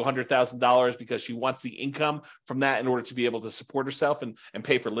loaning you $100,000 because she wants the income from that in order to be able to support herself and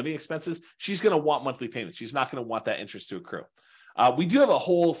pay for living expenses. She's going to want monthly payments. She's not going to want that interest to accrue. We do have a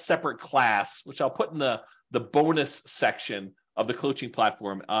whole separate class, which I'll put in the bonus section of the coaching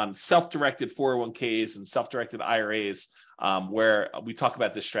platform on self-directed 401ks and self-directed IRAs, where we talk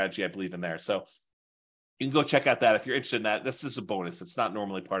about this strategy, I believe, in there. So you can go check out that if you're interested in that. This is a bonus. It's not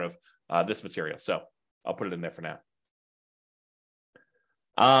normally part of this material. So I'll put it in there for now.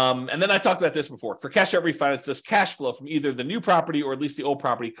 And then I talked about this before. For cash out refinance, does cash flow from either the new property or at least the old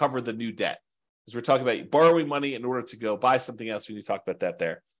property cover the new debt? Because we're talking about borrowing money in order to go buy something else. We need to talk about that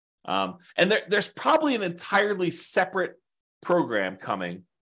there. And there's probably an entirely separate program coming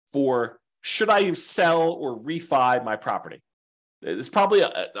for should I sell or refi my property? It's probably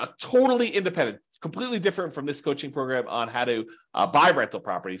a totally independent, completely different from this coaching program on how to buy rental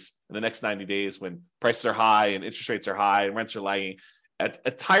properties in the next 90 days when prices are high and interest rates are high and rents are lagging. An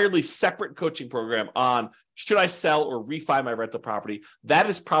entirely separate coaching program on should I sell or refi my rental property? That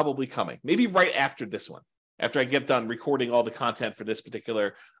is probably coming, maybe right after this one. After I get done recording all the content for this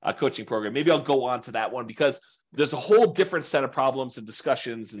particular coaching program, maybe I'll go on to that one because there's a whole different set of problems and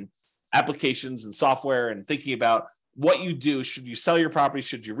discussions and applications and software and thinking about what you do. Should you sell your property?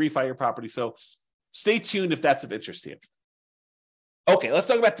 Should you refi your property? So stay tuned if that's of interest to you. Okay, let's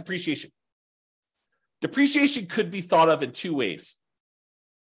talk about depreciation. Depreciation could be thought of in two ways.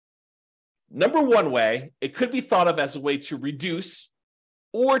 Number one way, it could be thought of as a way to reduce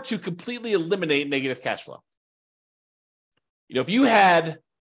or to completely eliminate negative cash flow. You know, if you had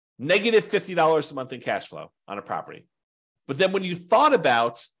negative $50 a month in cash flow on a property, but then when you thought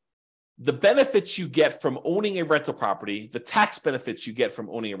about the benefits you get from owning a rental property, the tax benefits you get from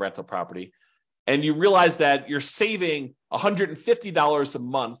owning a rental property, and you realize that you're saving $150 a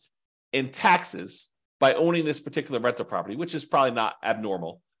month in taxes by owning this particular rental property, which is probably not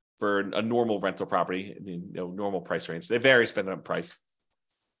abnormal for a normal rental property, normal price range. They vary depending on price.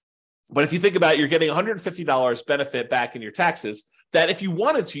 But if you think about it, you're getting $150 benefit back in your taxes that if you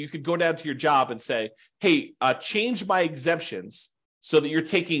wanted to, you could go down to your job and say, hey, change my exemptions so that you're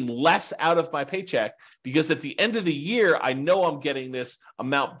taking less out of my paycheck, because at the end of the year, I know I'm getting this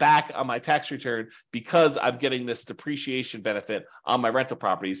amount back on my tax return because I'm getting this depreciation benefit on my rental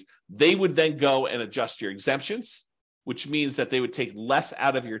properties. They would then go and adjust your exemptions, which means that they would take less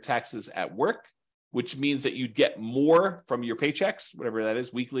out of your taxes at work, which means that you'd get more from your paychecks, whatever that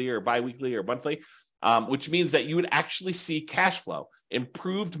is, weekly or biweekly or monthly, which means that you would actually see cash flow,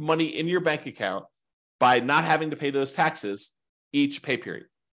 improved money in your bank account by not having to pay those taxes each pay period.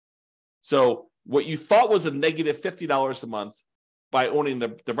 So what you thought was a negative $50 a month by owning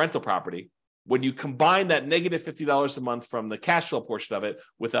the rental property, when you combine that negative $50 a month from the cash flow portion of it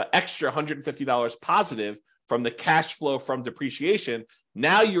with an extra $150 positive from the cash flow from depreciation,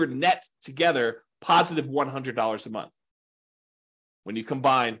 now you're net together positive $100 a month. When you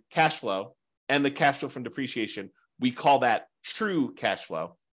combine cash flow and the cash flow from depreciation, we call that true cash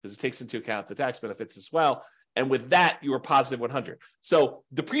flow because it takes into account the tax benefits as well. And with that, you are positive 100. So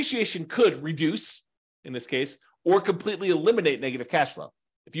depreciation could reduce, in this case, or completely eliminate negative cash flow.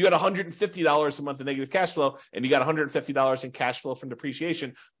 If you had $150 a month in negative cash flow and you got $150 in cash flow from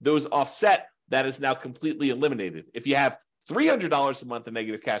depreciation, those offset. That is now completely eliminated. If you have $300 a month in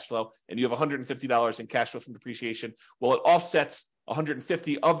negative cash flow and you have $150 in cash flow from depreciation, well, it offsets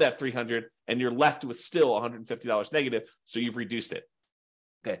 150 of that 300 and you're left with still $150 negative, so you've reduced it.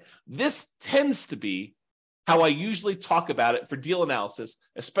 Okay, this tends to be how I usually talk about it for deal analysis,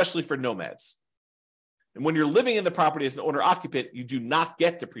 especially for nomads. And when you're living in the property as an owner-occupant, you do not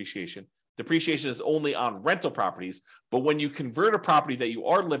get depreciation. Depreciation is only on rental properties, but when you convert a property that you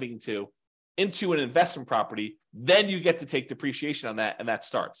are living into an investment property, then you get to take depreciation on that, and that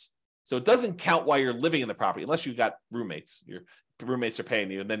starts. So it doesn't count while you're living in the property, unless you've got roommates. Your roommates are paying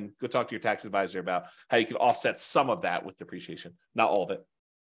you, and then go talk to your tax advisor about how you can offset some of that with depreciation, not all of it.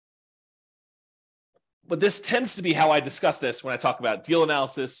 But this tends to be how I discuss this when I talk about deal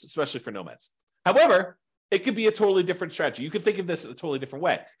analysis, especially for nomads. However, it could be a totally different strategy. You could think of this in a totally different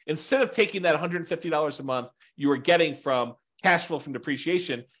way. Instead of taking that $150 a month you are getting from cash flow from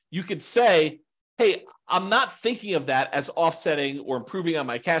depreciation, you could say, hey, I'm not thinking of that as offsetting or improving on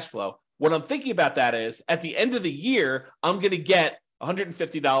my cash flow. What I'm thinking about that is at the end of the year, I'm going to get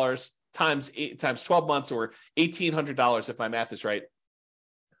 $150 times 12 months or $1,800 if my math is right.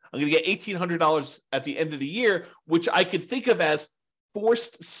 I'm going to get $1,800 at the end of the year, which I could think of as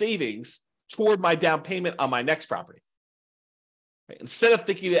forced savings toward my down payment on my next property. Right? Instead of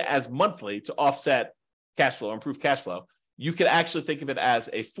thinking of it as monthly to offset cash flow, improve cash flow, you could actually think of it as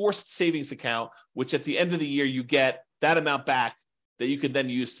a forced savings account, which at the end of the year, you get that amount back that you can then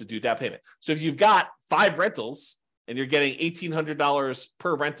use to do down payment. So if you've got 5 rentals and you're getting $1,800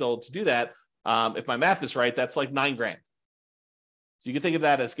 per rental to do that, if my math is right, that's like $9,000. So you can think of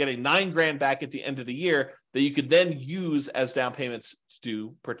that as getting $9,000 back at the end of the year that you could then use as down payments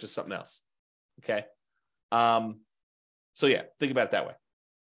to purchase something else. Okay. So yeah, think about it that way.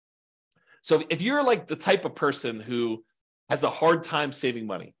 So if you're like the type of person who has a hard time saving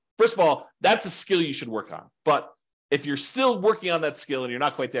money, first of all, that's a skill you should work on. But if you're still working on that skill and you're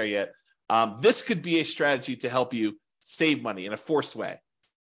not quite there yet, this could be a strategy to help you save money in a forced way.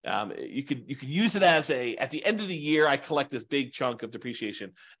 You could use it as at the end of the year, I collect this big chunk of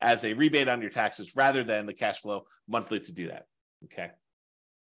depreciation as a rebate on your taxes rather than the cash flow monthly to do that. Okay.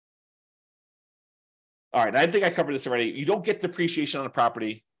 All right. I think I covered this already. You don't get depreciation on a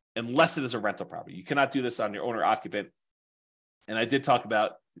property unless it is a rental property. You cannot do this on your owner occupant. And I did talk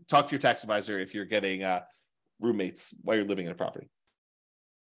to your tax advisor if you're getting roommates while you're living in a property.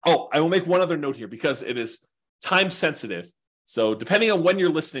 Oh, I will make one other note here because it is time sensitive. So depending on when you're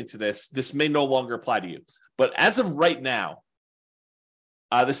listening to this, this may no longer apply to you. But as of right now,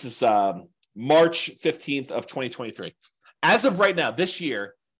 this is March 15th of 2023. As of right now, this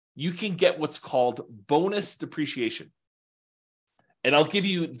year, you can get what's called bonus depreciation. And I'll give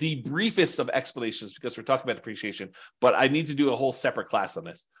you the briefest of explanations because we're talking about depreciation, but I need to do a whole separate class on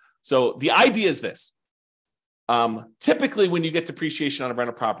this. So the idea is this. Typically, when you get depreciation on a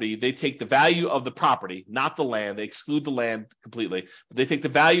rental property, they take the value of the property, not the land. They exclude the land completely, but they take the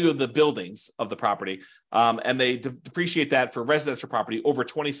value of the buildings of the property, and they depreciate that for residential property over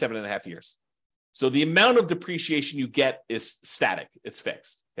 27 and a half years. So the amount of depreciation you get is static. It's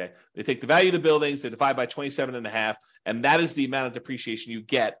fixed. Okay. They take the value of the buildings, they divide by 27 and a half, and that is the amount of depreciation you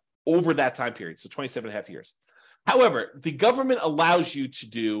get over that time period. So 27 and a half years. However, the government allows you to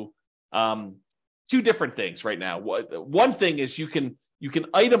do two different things right now. One thing is you can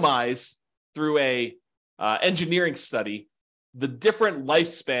itemize through a engineering study the different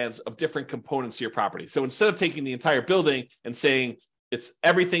lifespans of different components of your property. So instead of taking the entire building and saying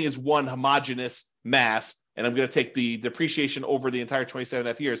everything is one homogeneous mass, and I'm going to take the depreciation over the entire 27 and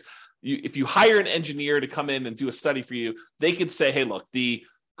a half years. If you hire an engineer to come in and do a study for you, they could say, hey, look, the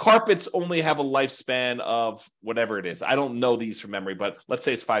carpets only have a lifespan of whatever it is. I don't know these from memory, but let's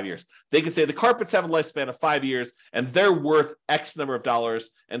say it's 5 years. They could say the carpets have a lifespan of 5 years and they're worth X number of dollars.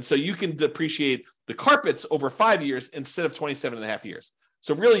 And so you can depreciate the carpets over 5 years instead of 27 and a half years.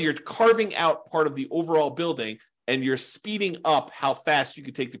 So really you're carving out part of the overall building and you're speeding up how fast you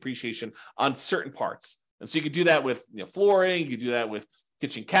can take depreciation on certain parts. And so you could do that with flooring, you could do that with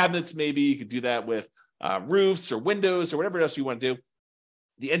kitchen cabinets, maybe you could do that with roofs or windows or whatever else you want to do.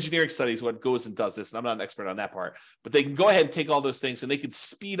 The engineering study is what goes and does this, and I'm not an expert on that part, but they can go ahead and take all those things and they can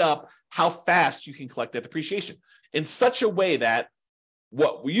speed up how fast you can collect that depreciation in such a way that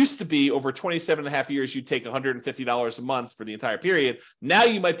what used to be over 27 and a half years, you'd take $150 a month for the entire period. Now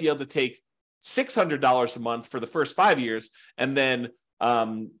you might be able to take $600 a month for the first 5 years, and then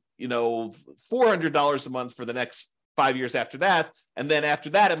 $400 a month for the next 5 years after that. And then after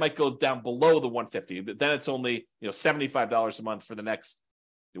that, it might go down below the 150, but then it's only $75 a month for the next,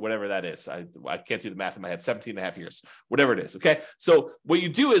 whatever that is. I can't do the math in my head, 17 and a half years, whatever it is. Okay. So what you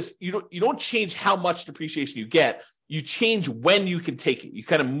do is you don't change how much depreciation you get. You change when you can take it. You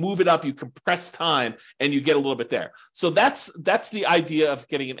kind of move it up, you compress time, and you get a little bit there. So that's the idea of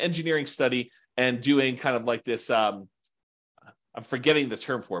getting an engineering study and doing kind of like this, I'm forgetting the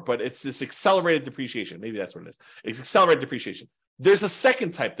term for it, but it's this accelerated depreciation. Maybe that's what it is. It's accelerated depreciation. There's a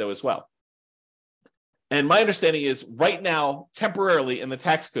second type though as well. And my understanding is right now, temporarily in the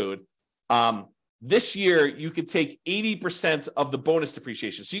tax code, this year you could take 80% of the bonus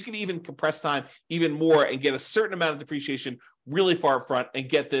depreciation. So you can even compress time even more and get a certain amount of depreciation really far up front and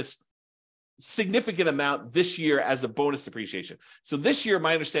get this significant amount this year as a bonus depreciation. So this year,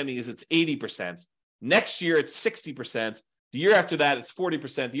 my understanding is it's 80%. Next year, it's 60%. The year after that, it's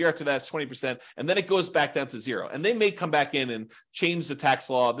 40%. The year after that, it's 20%. And then it goes back down to zero. And they may come back in and change the tax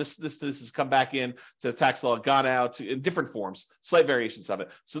law. This has come back in to the tax law, gone out in different forms, slight variations of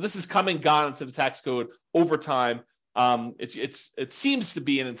it. So this is gone into the tax code over time. It seems to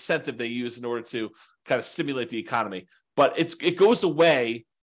be an incentive they use in order to kind of stimulate the economy. But it goes away.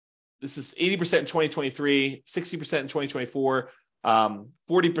 This is 80% in 2023, 60% in 2024,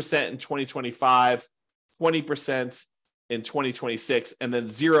 40% in 2025, 20% in 2026, and then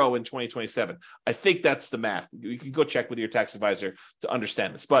zero in 2027. I think that's the math. You can go check with your tax advisor to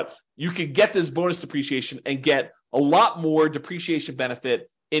understand this, but you can get this bonus depreciation and get a lot more depreciation benefit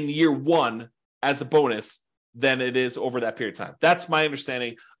in year one as a bonus than it is over that period of time. That's my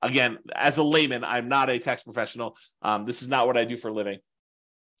understanding. Again, as a layman, I'm not a tax professional. This is not what I do for a living,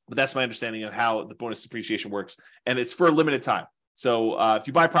 but that's my understanding of how the bonus depreciation works. And it's for a limited time. So if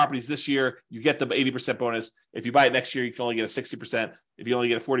you buy properties this year, you get the 80% bonus. If you buy it next year, you can only get a 60%. If you only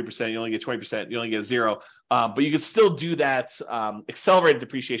get a 40%, you only get 20%, you only get a zero. But you can still do that accelerated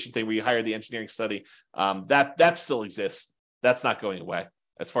depreciation thing where you hire the engineering study. That still exists. That's not going away,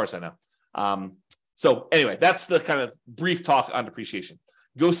 as far as I know. So anyway, that's the kind of brief talk on depreciation.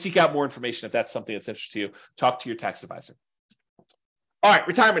 Go seek out more information if that's something that's interesting to you. Talk to your tax advisor. All right,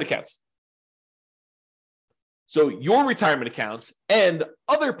 retirement accounts. So your retirement accounts and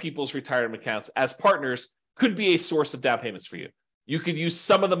other people's retirement accounts as partners could be a source of down payments for you. You could use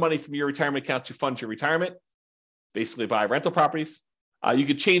some of the money from your retirement account to fund your retirement, basically buy rental properties. You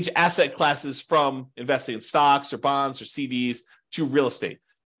could change asset classes from investing in stocks or bonds or CDs to real estate.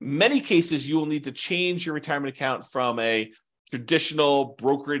 Many cases, you will need to change your retirement account from a traditional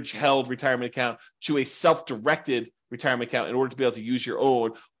brokerage-held retirement account to a self-directed retirement account in order to be able to use your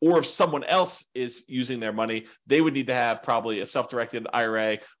own, or if someone else is using their money, they would need to have probably a self-directed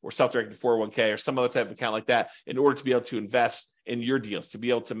IRA or self-directed 401k or some other type of account like that in order to be able to invest in your deals, to be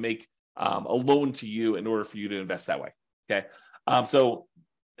able to make a loan to you in order for you to invest that way. Okay. So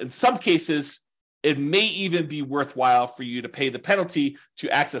in some cases, it may even be worthwhile for you to pay the penalty to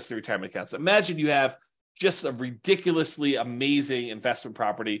access the retirement accounts. Imagine you have just a ridiculously amazing investment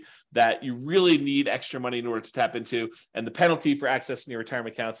property that you really need extra money in order to tap into. And the penalty for accessing your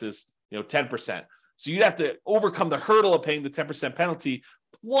retirement accounts is 10%. So you'd have to overcome the hurdle of paying the 10% penalty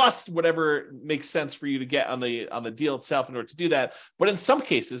plus whatever makes sense for you to get on the deal itself in order to do that. But in some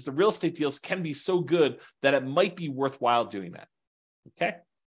cases, the real estate deals can be so good that it might be worthwhile doing that. Okay.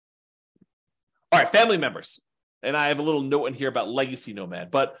 All right, family members. And I have a little note in here about Legacy Nomad,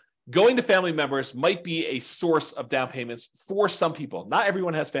 but going to family members might be a source of down payments for some people. Not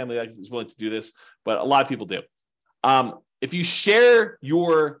everyone has family that is willing to do this, but a lot of people do. If you share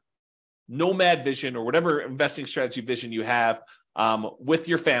your nomad vision or whatever investing strategy vision you have with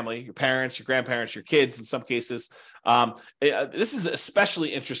your family, your parents, your grandparents, your kids in some cases, this is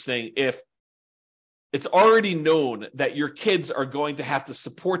especially interesting if it's already known that your kids are going to have to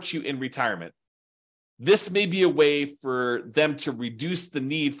support you in retirement. This may be a way for them to reduce the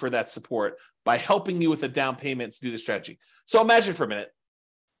need for that support by helping you with a down payment to do the strategy. So imagine for a minute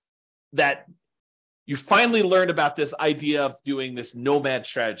that you finally learned about this idea of doing this nomad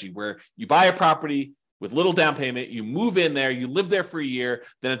strategy where you buy a property with little down payment, you move in there, you live there for a year,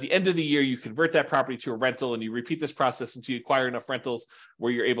 then at the end of the year, you convert that property to a rental and you repeat this process until you acquire enough rentals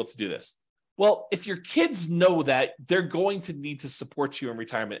where you're able to do this. Well, if your kids know that they're going to need to support you in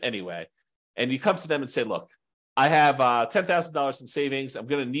retirement anyway, and you come to them and say, look, I have $10,000 in savings. I'm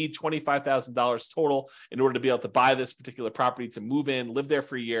going to need $25,000 total in order to be able to buy this particular property, to move in, live there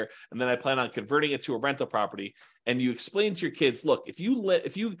for a year, and then I plan on converting it to a rental property. And you explain to your kids, look, if you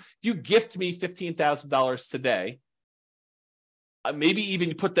gift me $15,000 today, maybe even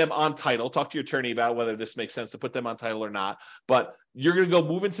you put them on title, talk to your attorney about whether this makes sense to put them on title or not, but you're going to go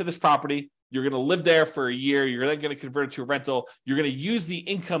move into this property. You're going to live there for a year. You're then going to convert it to a rental. You're going to use the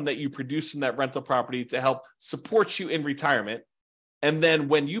income that you produce from that rental property to help support you in retirement. And then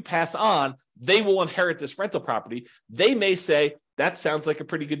when you pass on, they will inherit this rental property. They may say, that sounds like a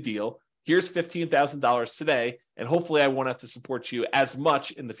pretty good deal. Here's $15,000 today, and hopefully I won't have to support you as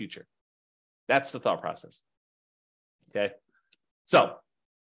much in the future. That's the thought process. Okay. So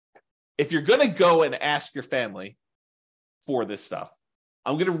if you're going to go and ask your family for this stuff,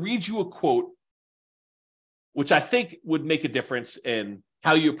 I'm going to read you a quote, which I think would make a difference in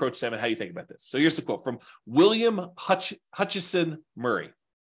how you approach them and how you think about this. So here's the quote from William Hutchison Murray.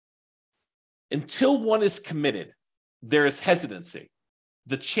 Until one is committed, there is hesitancy,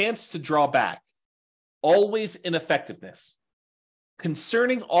 the chance to draw back, always ineffectiveness.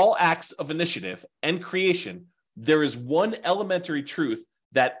 Concerning all acts of initiative and creation, there is one elementary truth,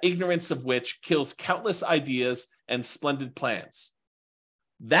 that ignorance of which kills countless ideas and splendid plans.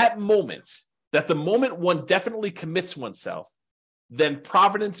 That the moment one definitely commits oneself, then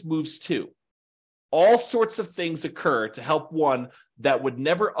providence moves too. All sorts of things occur to help one that would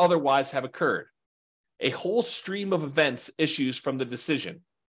never otherwise have occurred. A whole stream of events issues from the decision,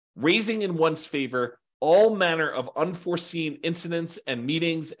 raising in one's favor all manner of unforeseen incidents and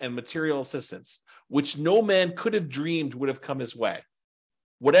meetings and material assistance, which no man could have dreamed would have come his way.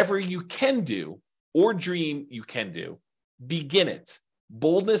 Whatever you can do or dream you can do, begin it.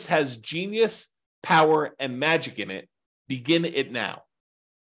 Boldness has genius, power, and magic in it. Begin it now.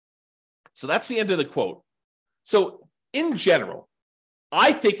 So that's the end of the quote. So in general,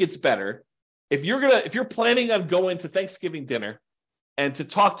 I think it's better if you're planning on going to Thanksgiving dinner and to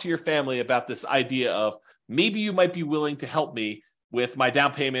talk to your family about this idea of maybe you might be willing to help me with my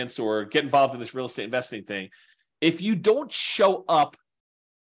down payments or get involved in this real estate investing thing. If you don't show up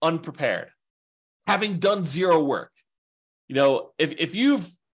unprepared, having done zero work, if you've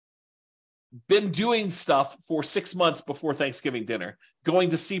been doing stuff for 6 months before Thanksgiving dinner,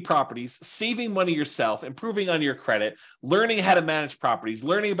 going to see properties, saving money yourself, improving on your credit, learning how to manage properties,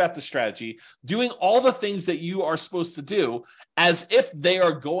 learning about the strategy, doing all the things that you are supposed to do as if they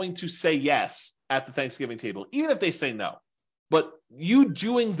are going to say yes at the Thanksgiving table, even if they say no. But you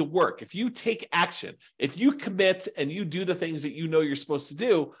doing the work, if you take action, if you commit and you do the things that you know you're supposed to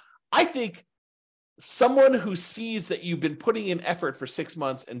do, I think someone who sees that you've been putting in effort for 6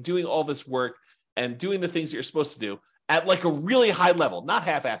 months and doing all this work and doing the things that you're supposed to do at like a really high level, not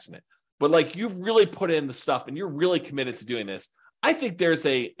half-assing it, but like you've really put in the stuff and you're really committed to doing this, I think there's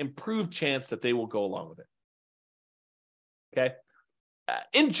a improved chance that they will go along with it. Okay.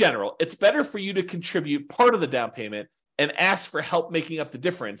 In general, it's better for you to contribute part of the down payment and ask for help making up the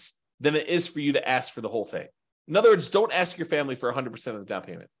difference than it is for you to ask for the whole thing. In other words, don't ask your family for 100% of the down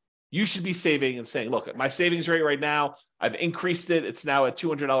payment. You should be saving and saying, look, my savings rate right now, I've increased it. It's now at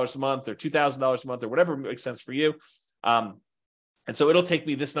 $200 a month or $2,000 a month or whatever makes sense for you. And so it'll take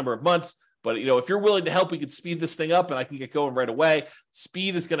me this number of months. But, if you're willing to help, we could speed this thing up and I can get going right away.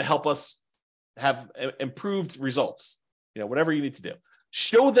 Speed is going to help us have improved results, whatever you need to do.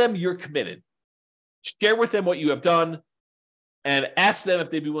 Show them you're committed. Share with them what you have done and ask them if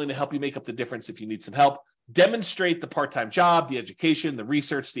they'd be willing to help you make up the difference if you need some help. Demonstrate the part-time job, the education, the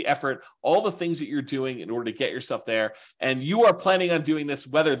research, the effort, all the things that you're doing in order to get yourself there. And you are planning on doing this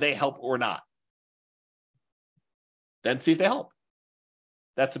whether they help or not. Then see if they help.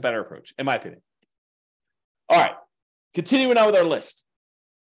 That's a better approach, in my opinion. All right. Continuing on with our list.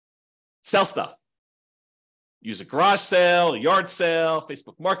 Sell stuff. Use a garage sale, a yard sale,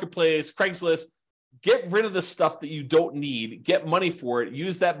 Facebook Marketplace, Craigslist. Get rid of the stuff that you don't need, get money for it,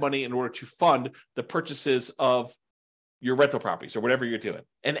 use that money in order to fund the purchases of your rental properties or whatever you're doing.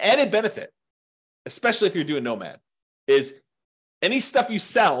 An added benefit, especially if you're doing nomad, is any stuff you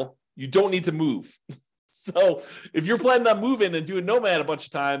sell you don't need to move. So if you're planning on moving and doing nomad a bunch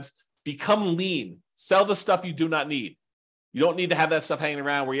of times, become lean. Sell the stuff you do not need. You don't need to have that stuff hanging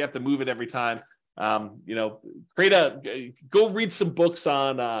around where you have to move it every time. Go read some books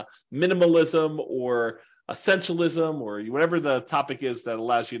on minimalism or essentialism or whatever the topic is that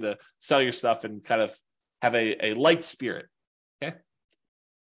allows you to sell your stuff and kind of have a light spirit. Okay.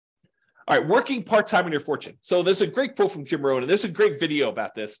 All right. Working part-time on your fortune. So there's a great quote from Jim Rohn, and there's a great video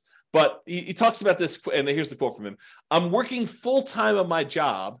about this, but he talks about this. And here's the quote from him. I'm working full-time on my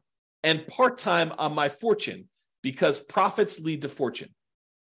job and part-time on my fortune because profits lead to fortune.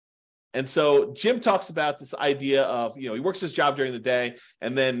 And so Jim talks about this idea of, he works his job during the day,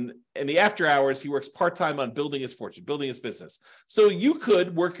 and then in the after hours, he works part-time on building his fortune, building his business. So you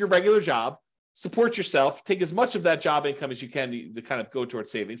could work your regular job, support yourself, take as much of that job income as you can to kind of go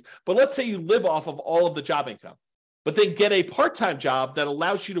towards savings. But let's say you live off of all of the job income, but then get a part-time job that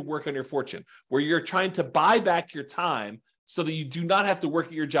allows you to work on your fortune, where you're trying to buy back your time so that you do not have to work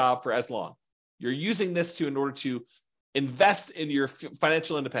at your job for as long. You're using this in order to invest in your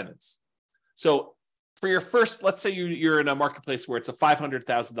financial independence. So for your first, let's say you're in a marketplace where it's a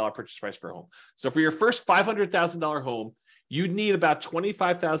 $500,000 purchase price for a home. So for your first $500,000 home, you need about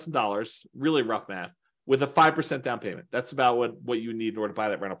 $25,000, really rough math, with a 5% down payment. That's about what you need in order to buy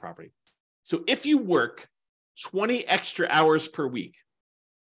that rental property. So if you work 20 extra hours per week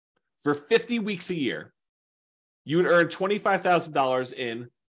for 50 weeks a year, you would earn $25,000 in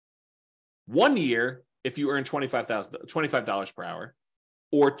 1 year if you earn $25 per hour,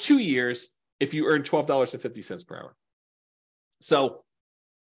 or 2 years if you earn $12.50 per hour. So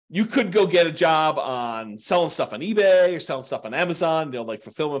you could go get a job on selling stuff on eBay or selling stuff on Amazon, like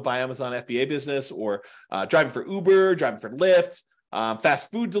fulfillment by Amazon FBA business, or driving for Uber, driving for Lyft, fast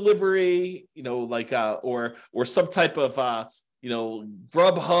food delivery, or some type of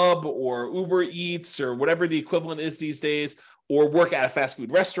Grubhub or Uber Eats or whatever the equivalent is these days, or work at a fast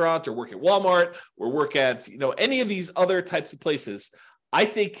food restaurant, or work at Walmart, or work at any of these other types of places. I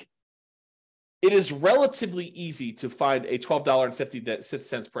think it is relatively easy to find a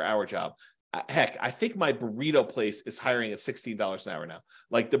 $12.50 per hour job. Heck, I think my burrito place is hiring at $16 an hour now.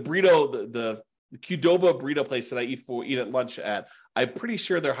 Like the burrito, the Qdoba burrito place that I eat at lunch at, I'm pretty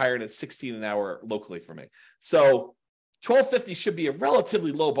sure they're hiring at $16 an hour locally for me. So $12.50 should be a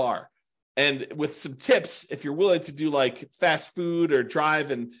relatively low bar. And with some tips, if you're willing to do like fast food or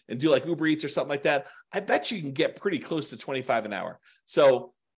drive and do like Uber Eats or something like that, I bet you can get pretty close to $25 an hour.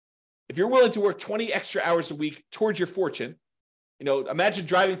 So if you're willing to work 20 extra hours a week towards your fortune, imagine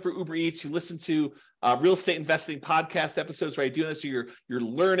driving for Uber Eats. You listen to real estate investing podcast episodes where I do this. So you're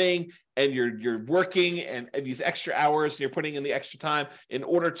learning and you're working and these extra hours, and you're putting in the extra time in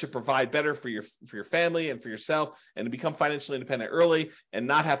order to provide better for your family and for yourself, and to become financially independent early and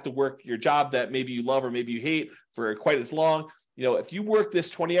not have to work your job that maybe you love or maybe you hate for quite as long. If you work this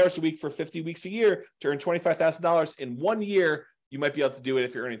 20 hours a week for 50 weeks a year to earn $25,000 in 1 year, you might be able to do it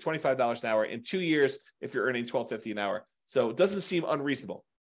if you're earning $25 an hour. In 2 years, if you're earning $12.50 an hour. So it doesn't seem unreasonable.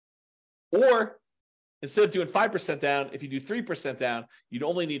 Or instead of doing 5% down, if you do 3% down, you'd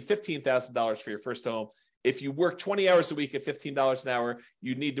only need $15,000 for your first home. If you work 20 hours a week at $15 an hour,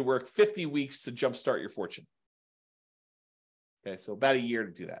 you'd need to work 50 weeks to jumpstart your fortune. Okay, so about a year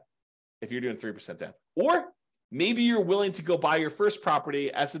to do that if you're doing 3% down. Or maybe you're willing to go buy your first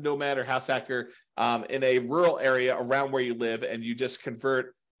property as a nomad or house hacker in a rural area around where you live, and you just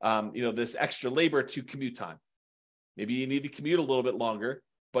convert this extra labor to commute time. Maybe you need to commute a little bit longer,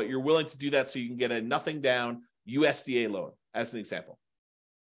 but you're willing to do that so you can get a nothing down USDA loan, as an example.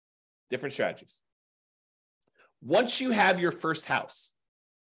 Different strategies. Once you have your first house,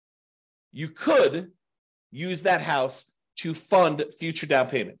 you could use that house to fund future down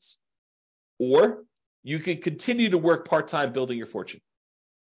payments, or you could continue to work part-time building your fortune.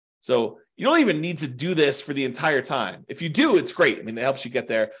 So you don't even need to do this for the entire time. If you do, it's great. I mean, it helps you get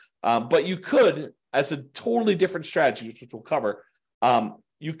there. But you could, as a totally different strategy, which we'll cover,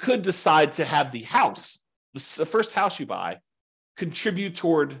 you could decide to have the house, the first house you buy, contribute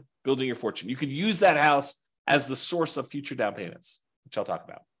toward building your fortune. You could use that house as the source of future down payments, which I'll talk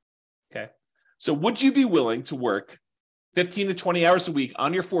about. Okay. So would you be willing to work 15 to 20 hours a week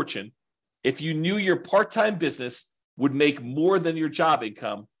on your fortune if you knew your part-time business would make more than your job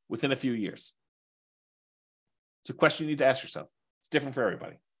income within a few years? It's a question you need to ask yourself. It's different for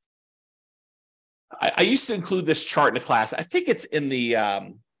everybody. I used to include this chart in a class. I think it's in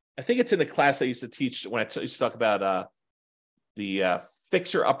the class I used to teach when I used to talk about the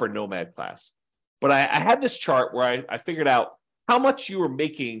Fixer Upper Nomad class. But I had this chart where I figured out how much you were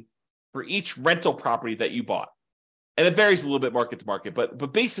making for each rental property that you bought. And it varies a little bit market to market,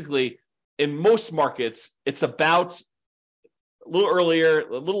 but basically in most markets, it's about a little earlier,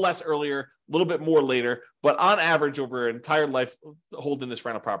 a little less earlier, a little bit more later, but on average over an entire life holding this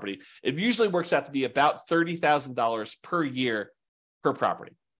rental property, it usually works out to be about $30,000 per year per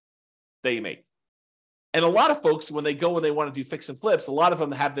property that you make. And a lot of folks, when they want to do fix and flips, a lot of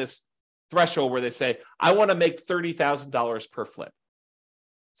them have this threshold where they say, I want to make $30,000 per flip.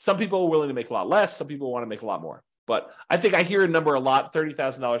 Some people are willing to make a lot less. Some people want to make a lot more. But I think I hear a number a lot,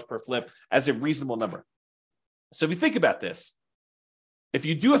 $30,000 per flip, as a reasonable number. So if you think about this, if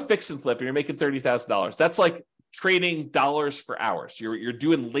you do a fix and flip and you're making $30,000, that's like trading dollars for hours. You're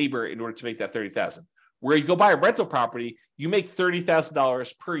doing labor in order to make that $30,000. Where you go buy a rental property, you make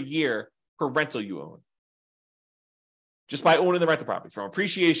 $30,000 per year per rental you own. Just by owning the rental property, from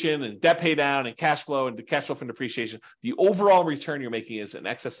appreciation and debt pay down and cash flow and the cash flow from depreciation, the overall return you're making is in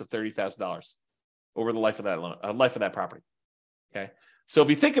excess of $30,000 over the life of that loan, life of that property. Okay, so if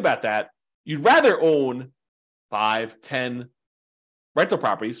you think about that, you'd rather own 5, 10 rental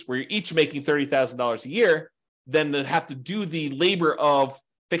properties where you're each making $30,000 a year than to have to do the labor of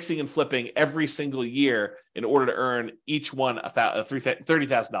fixing and flipping every single year in order to earn each one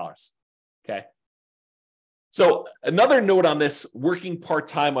 $30,000. Okay. So another note on this, working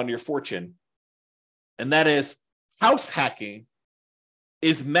part-time on your fortune, and that is house hacking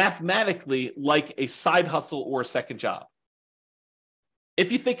is mathematically like a side hustle or a second job.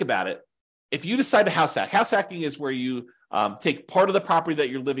 If you think about it, if you decide to house hacking is where you take part of the property that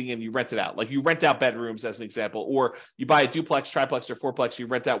you're living in, you rent it out. Like you rent out bedrooms as an example, or you buy a duplex, triplex, or fourplex, you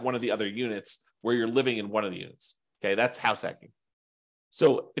rent out one of the other units where you're living in one of the units. Okay, that's house hacking.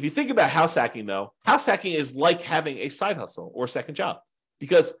 So if you think about house hacking, though, house hacking is like having a side hustle or second job.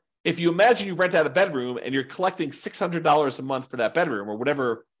 Because if you imagine you rent out a bedroom and you're collecting $600 a month for that bedroom, or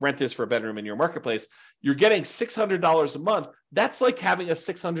whatever rent is for a bedroom in your marketplace, you're getting $600 a month. That's like having a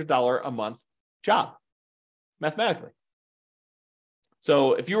 $600 a month job, mathematically.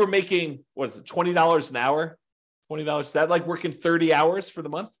 So if you were making, $20 an hour, $20, is that like working 30 hours for the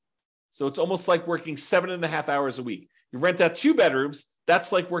month? So it's almost like working 7.5 hours a week. You rent out 2 bedrooms,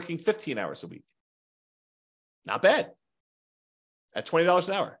 that's like working 15 hours a week. Not bad. At $20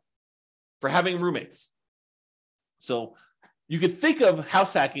 an hour for having roommates. So you could think of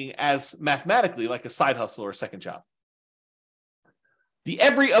house hacking as mathematically like a side hustle or a second job. The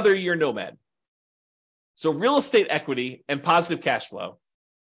every other year nomad. So real estate equity and positive cash flow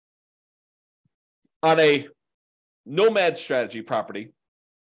on a nomad strategy property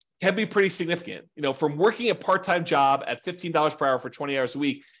can be pretty significant. You know, from working a part-time job at $15 per hour for 20 hours a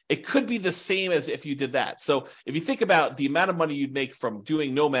week, it could be the same as if you did that. So if you think about the amount of money you'd make from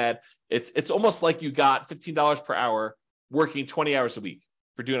doing nomad, it's almost like you got $15 per hour working 20 hours a week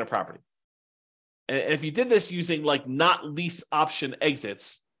for doing a property. And if you did this using like not lease option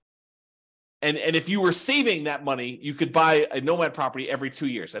exits, and if you were saving that money, you could buy a nomad property every 2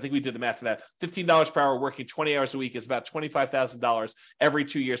 years. I think we did the math for that. $15 per hour working 20 hours a week is about $25,000 every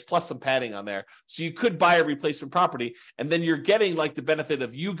 2 years, plus some padding on there. So you could buy a replacement property, and then you're getting like the benefit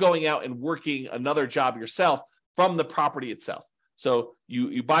of you going out and working another job yourself from the property itself. So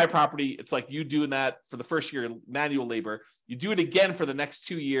you buy a property, it's like you doing that for the first year, manual labor. You do it again for the next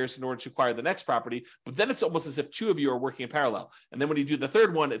 2 years in order to acquire the next property, but then it's almost as if 2 of you are working in parallel. And then when you do the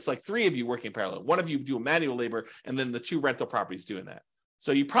third one, it's like 3 of you working in parallel. 1 of you do a manual labor, and then the 2 rental properties doing that.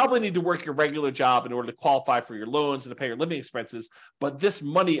 So you probably need to work your regular job in order to qualify for your loans and to pay your living expenses, but this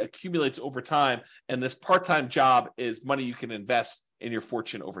money accumulates over time, and this part-time job is money you can invest in your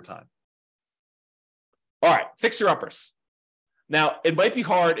fortune over time. All right, fixer-uppers. Now, it might be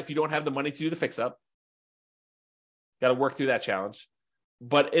hard if you don't have the money to do the fix-up. Got to work through that challenge.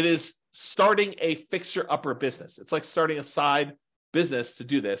 But it is starting a fixer-upper business. It's like starting a side business to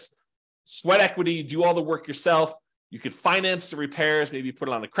do this. Sweat equity, do all the work yourself. You could finance the repairs, maybe put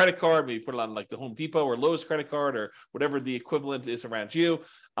it on a credit card, maybe put it on like the Home Depot or Lowe's credit card or whatever the equivalent is around you.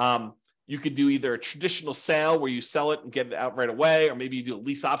 You could do either a traditional sale where you sell it and get it out right away, or maybe you do a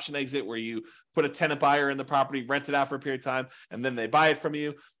lease option exit where you put a tenant buyer in the property, rent it out for a period of time, and then they buy it from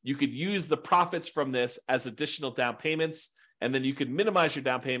you. You could use the profits from this as additional down payments, and then you could minimize your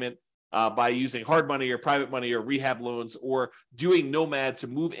down payment by using hard money or private money or rehab loans, or doing nomad to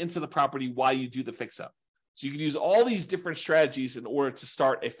move into the property while you do the fix-up. So you can use all these different strategies in order to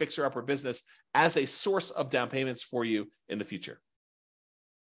start a fixer-upper business as a source of down payments for you in the future.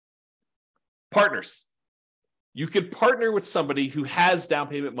 Partners. You could partner with somebody who has down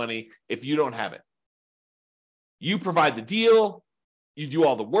payment money if you don't have it. You provide the deal, you do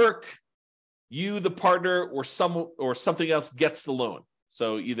all the work, you, the partner, or something else gets the loan.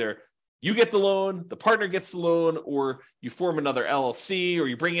 So either You get the loan, the partner gets the loan, or you form another LLC, or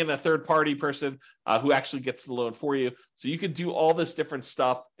you bring in a third-party person who actually gets the loan for you. So you could do all this different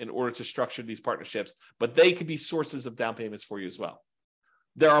stuff in order to structure these partnerships, but they could be sources of down payments for you as well.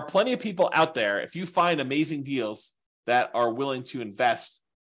 There are plenty of people out there, if you find amazing deals, that are willing to invest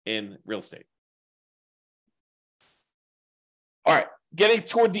in real estate. All right, getting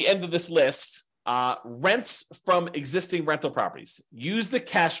toward the end of this list, rents from existing rental properties. Use the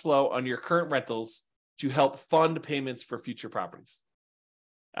cash flow on your current rentals to help fund payments for future properties.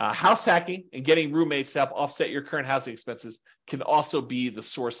 House hacking and getting roommates to help offset your current housing expenses can also be the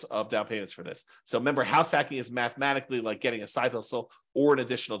source of down payments for this. So remember, house hacking is mathematically like getting a side hustle or an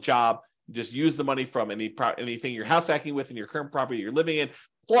additional job. You just use the money from anything you're house hacking with in your current property you're living in,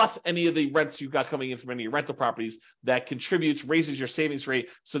 plus any of the rents you've got coming in from any of your rental properties that contributes, raises your savings rate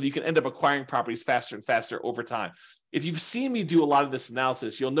so that you can end up acquiring properties faster and faster over time. If you've seen me do a lot of this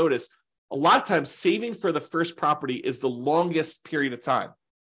analysis, you'll notice a lot of times saving for the first property is the longest period of time.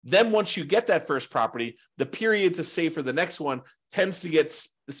 Then once you get that first property, the period to save for the next one tends to get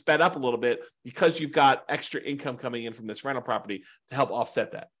sped up a little bit because you've got extra income coming in from this rental property to help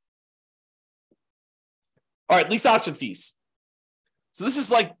offset that. All right, lease option fees. So this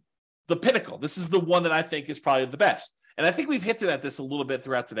is like the pinnacle. This is the one that I think is probably the best. And I think we've hinted at this a little bit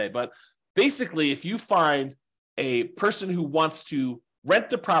throughout today. But basically, if you find a person who wants to rent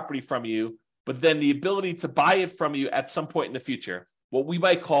the property from you, but then the ability to buy it from you at some point in the future, what we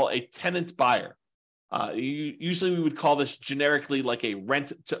might call a tenant buyer. Usually we would call this generically like a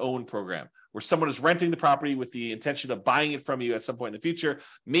rent-to-own program, where someone is renting the property with the intention of buying it from you at some point in the future.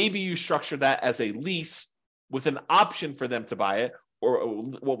 Maybe you structure that as a lease with an option for them to buy it, or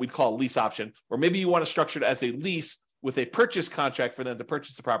what we'd call a lease option. Or maybe you want to structure it as a lease with a purchase contract for them to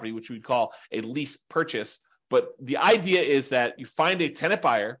purchase the property, which we'd call a lease purchase. But the idea is that you find a tenant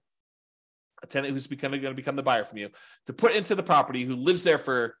buyer, a tenant who's going to become the buyer from you, to put into the property, who lives there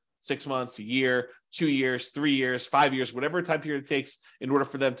for 6 months, a year, 2 years, 3 years, 5 years, whatever time period it takes in order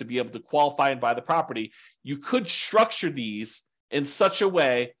for them to be able to qualify and buy the property. You could structure these in such a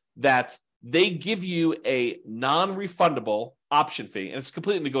way that they give you a non-refundable option fee, and it's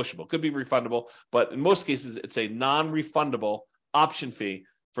completely negotiable. It could be refundable, but in most cases, it's a non-refundable option fee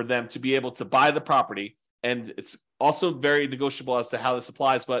for them to be able to buy the property. And it's also very negotiable as to how this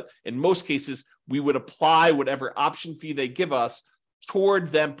applies, but in most cases, we would apply whatever option fee they give us toward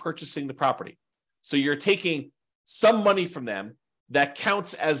them purchasing the property. So you're taking some money from them that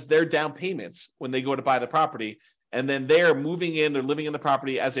counts as their down payments when they go to buy the property, and then they're moving in, they're living in the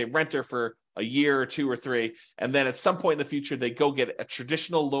property as a renter for a year or 2 or 3, and then at some point in the future, they go get a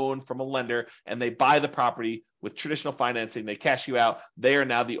traditional loan from a lender, and they buy the property with traditional financing, they cash you out, they are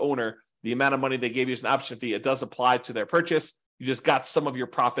now the owner. The amount of money they gave you as an option fee, it does apply to their purchase. You just got some of your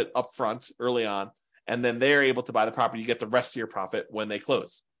profit up front early on, and then they're able to buy the property. You get the rest of your profit when they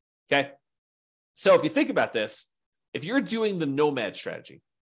close. Okay? So if you think about this, if you're doing the nomad strategy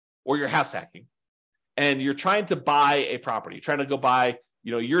or you're house hacking and you're trying to buy a property, trying to go buy,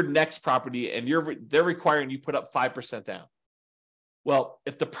 your next property, and they're requiring you put up 5% down. Well,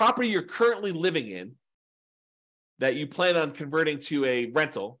 if the property you're currently living in that you plan on converting to a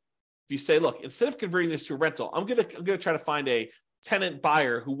rental, if you say, look, instead of converting this to a rental, I'm gonna try to find a tenant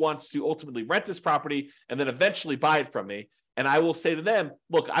buyer who wants to ultimately rent this property and then eventually buy it from me. And I will say to them,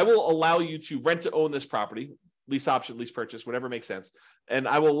 look, I will allow you to rent to own this property, lease option, lease purchase, whatever makes sense. And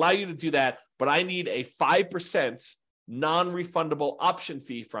I will allow you to do that, but I need a 5% non-refundable option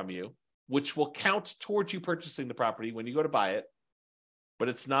fee from you, which will count towards you purchasing the property when you go to buy it. But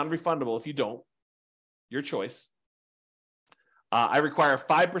it's non-refundable if you don't, your choice. I require a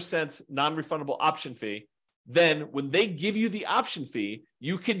 5% non-refundable option fee. Then when they give you the option fee,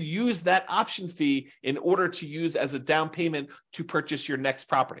 you can use that option fee in order to use as a down payment to purchase your next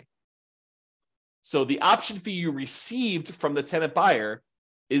property. So the option fee you received from the tenant buyer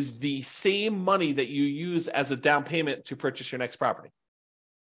is the same money that you use as a down payment to purchase your next property.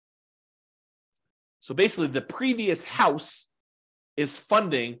 So basically, the previous house is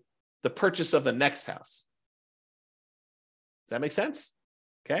funding the purchase of the next house. Does that make sense?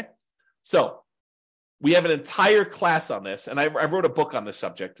 Okay. So we have an entire class on this, and I wrote a book on this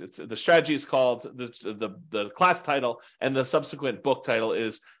subject. The strategy is called, the class title and the subsequent book title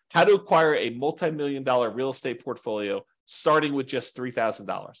is How to Acquire a Multi-Million-Dollar Real Estate Portfolio Starting with Just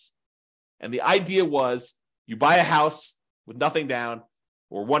 $3,000. And the idea was you buy a house with nothing down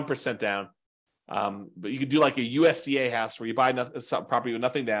or 1% down, but you could do like a USDA house where you buy some property with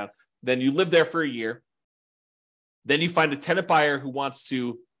nothing down. Then you live there for a year. Then you find a tenant buyer who wants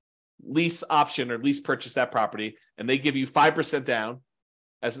to lease option or lease purchase that property, and they give you 5% down.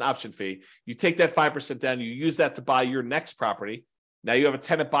 as an option fee. You take that 5% down, you use that to buy your next property. Now you have a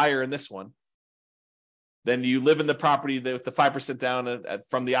tenant buyer in this one. Then you live in the property with the 5% down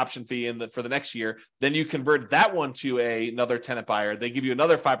from the option fee for the next year. Then you convert that one to another tenant buyer. They give you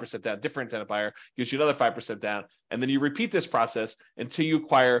another 5% down, different tenant buyer gives you another 5% down. And then you repeat this process until you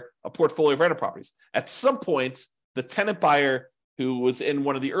acquire a portfolio of rental properties. At some point, the tenant buyer who was in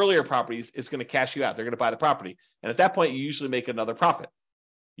one of the earlier properties is going to cash you out. They're going to buy the property. And at that point, you usually make another profit.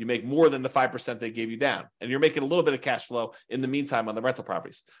 You make more than the 5% they gave you down. And you're making a little bit of cash flow in the meantime on the rental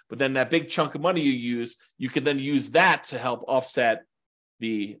properties. But then that big chunk of money you use, you can then use that to help offset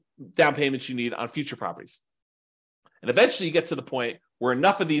the down payments you need on future properties. And eventually you get to the point where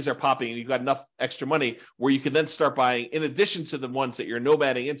enough of these are popping and you've got enough extra money where you can then start buying, in addition to the ones that you're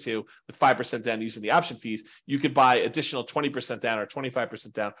nomading into with 5% down using the option fees, you could buy additional 20% down or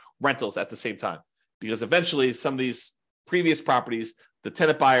 25% down rentals at the same time. Because eventually some of these previous properties, the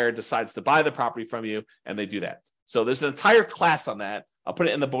tenant buyer decides to buy the property from you, and they do that. So there's an entire class on that. I'll put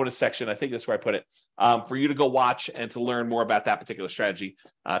it in the bonus section. I think that's where I put it, for you to go watch and to learn more about that particular strategy.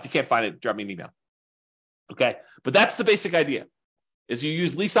 If you can't find it, drop me an email. Okay, but that's the basic idea, is you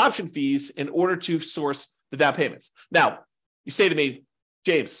use lease option fees in order to source the down payments. Now, you say to me,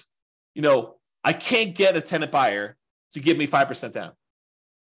 James, I can't get a tenant buyer to give me 5% down.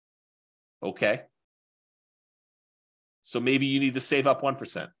 Okay. So maybe you need to save up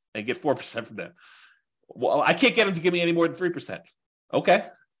 1% and get 4% from them. Well, I can't get them to give me any more than 3%. Okay.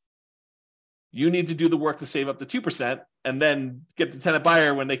 You need to do the work to save up the 2% and then get the tenant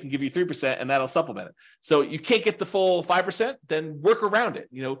buyer when they can give you 3%, and that'll supplement it. So you can't get the full 5%, then work around it.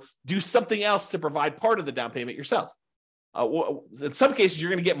 Do something else to provide part of the down payment yourself. In some cases,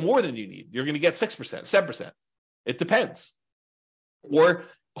 you're going to get more than you need. You're going to get 6%, 7%. It depends. Or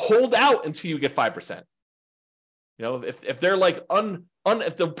hold out until you get 5%. If they're like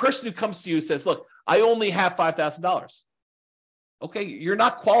if the person who comes to you says, look, I only have $5,000. Okay, you're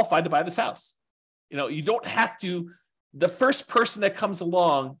not qualified to buy this house. You don't have to. The first person that comes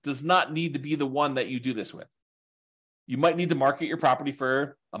along does not need to be the one that you do this with. You might need to market your property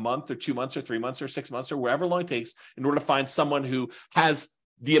for a month or 2 months or 3 months or 6 months or whatever long it takes in order to find someone who has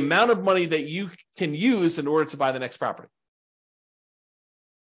the amount of money that you can use in order to buy the next property.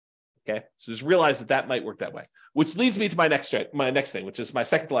 Okay, so just realize that might work that way, which leads me to my next thing, which is my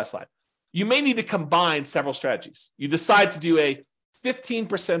second to last slide. You may need to combine several strategies. You decide to do a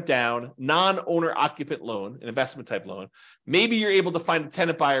 15% down non-owner occupant loan, an investment type loan. Maybe you're able to find a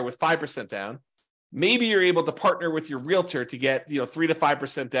tenant buyer with 5% down. Maybe you're able to partner with your realtor to get 3 to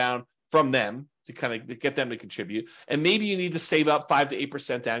 5% down from them to kind of get them to contribute. And maybe you need to save up 5 to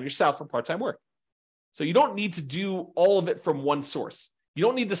 8% down yourself from part-time work. So you don't need to do all of it from one source. You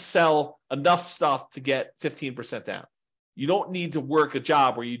don't need to sell enough stuff to get 15% down. You don't need to work a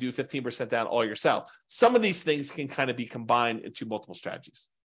job where you do 15% down all yourself. Some of these things can kind of be combined into multiple strategies.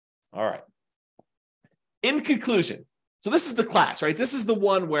 All right. In conclusion, so this is the class, right? This is the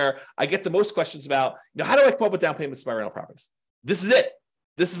one where I get the most questions about, how do I come up with down payments to my rental properties? This is it.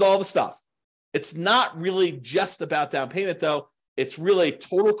 This is all the stuff. It's not really just about down payment, though. It's really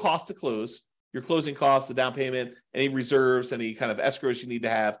total cost to close, your closing costs, the down payment, any reserves, any kind of escrows you need to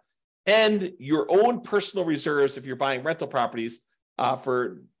have, and your own personal reserves if you're buying rental properties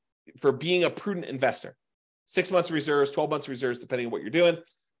for being a prudent investor. 6 months reserves, 12 months reserves, depending on what you're doing.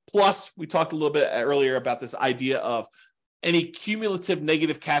 Plus, we talked a little bit earlier about this idea of any cumulative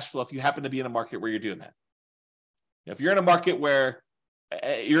negative cash flow if you happen to be in a market where you're doing that. If you're in a market where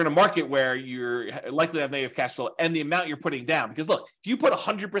you're likely to have negative cash flow and the amount you're putting down, because look, if you put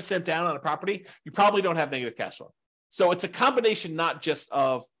 100% down on a property, you probably don't have negative cash flow. So it's a combination not just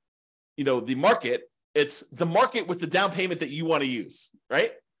of the market, it's the market with the down payment that you want to use,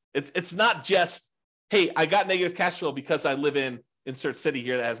 right? It's not just, hey, I got negative cash flow because I live in insert city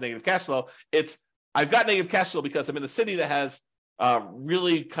here that has negative cash flow. It's I've got negative cash flow because I'm in a city that has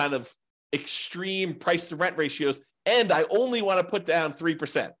really kind of extreme price to rent ratios, and I only want to put down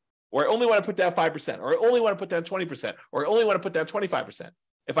 3%, or I only want to put down 5%, or I only want to put down 20%, or I only want to put down 25%.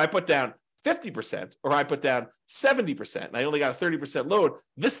 If I put down 50%, or I put down 70%, and I only got a 30% load,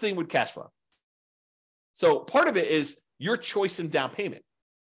 this thing would cash flow. So part of it is your choice in down payment.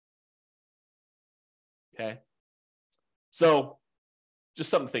 Okay. So just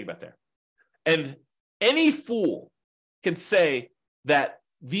something to think about there. And any fool can say that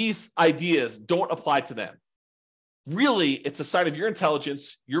these ideas don't apply to them. Really, it's a sign of your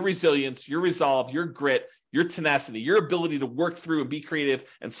intelligence, your resilience, your resolve, your grit, your tenacity, your ability to work through and be creative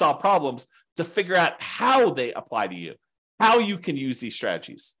and solve problems to figure out how they apply to you, how you can use these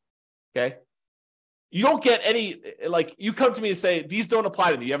strategies. Okay. You don't get any, like, you come to me and say, these don't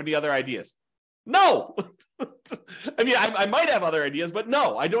apply to me. You have any other ideas? No. I mean, I might have other ideas, but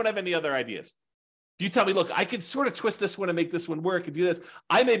no, I don't have any other ideas. You tell me, look, I can sort of twist this one and make this one work and do this.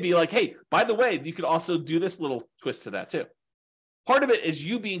 I may be like, hey, by the way, you could also do this little twist to that too. Part of it is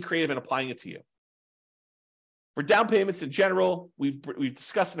you being creative and applying it to you. For down payments in general, we've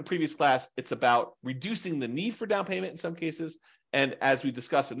discussed in a previous class, it's about reducing the need for down payment in some cases. And as we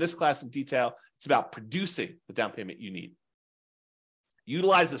discussed in this class in detail, it's about producing the down payment you need.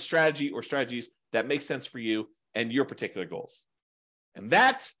 Utilize a strategy or strategies that make sense for you and your particular goals. And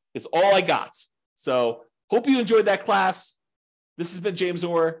that is all I got. So hope you enjoyed that class. This has been James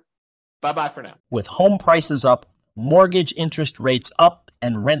Orr. Bye-bye for now. With home prices up, mortgage interest rates up,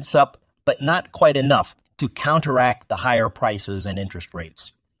 and rents up, but not quite enough to counteract the higher prices and interest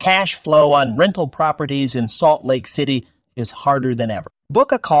rates. Cash flow on rental properties in Salt Lake City is harder than ever.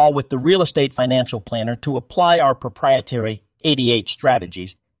 Book a call with the Real Estate Financial Planner to apply our proprietary 88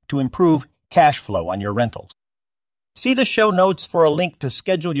 strategies to improve cash flow on your rentals. See the show notes for a link to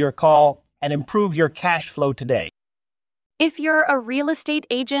schedule your call and improve your cash flow today. If you're a real estate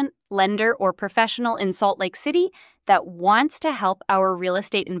agent, lender, or professional in Salt Lake City that wants to help our real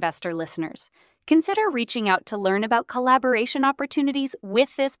estate investor listeners, consider reaching out to learn about collaboration opportunities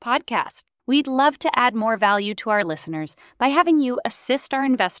with this podcast. We'd love to add more value to our listeners by having you assist our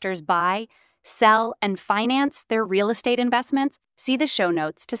investors buy, sell, and finance their real estate investments. See the show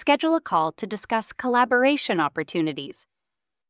notes to schedule a call to discuss collaboration opportunities.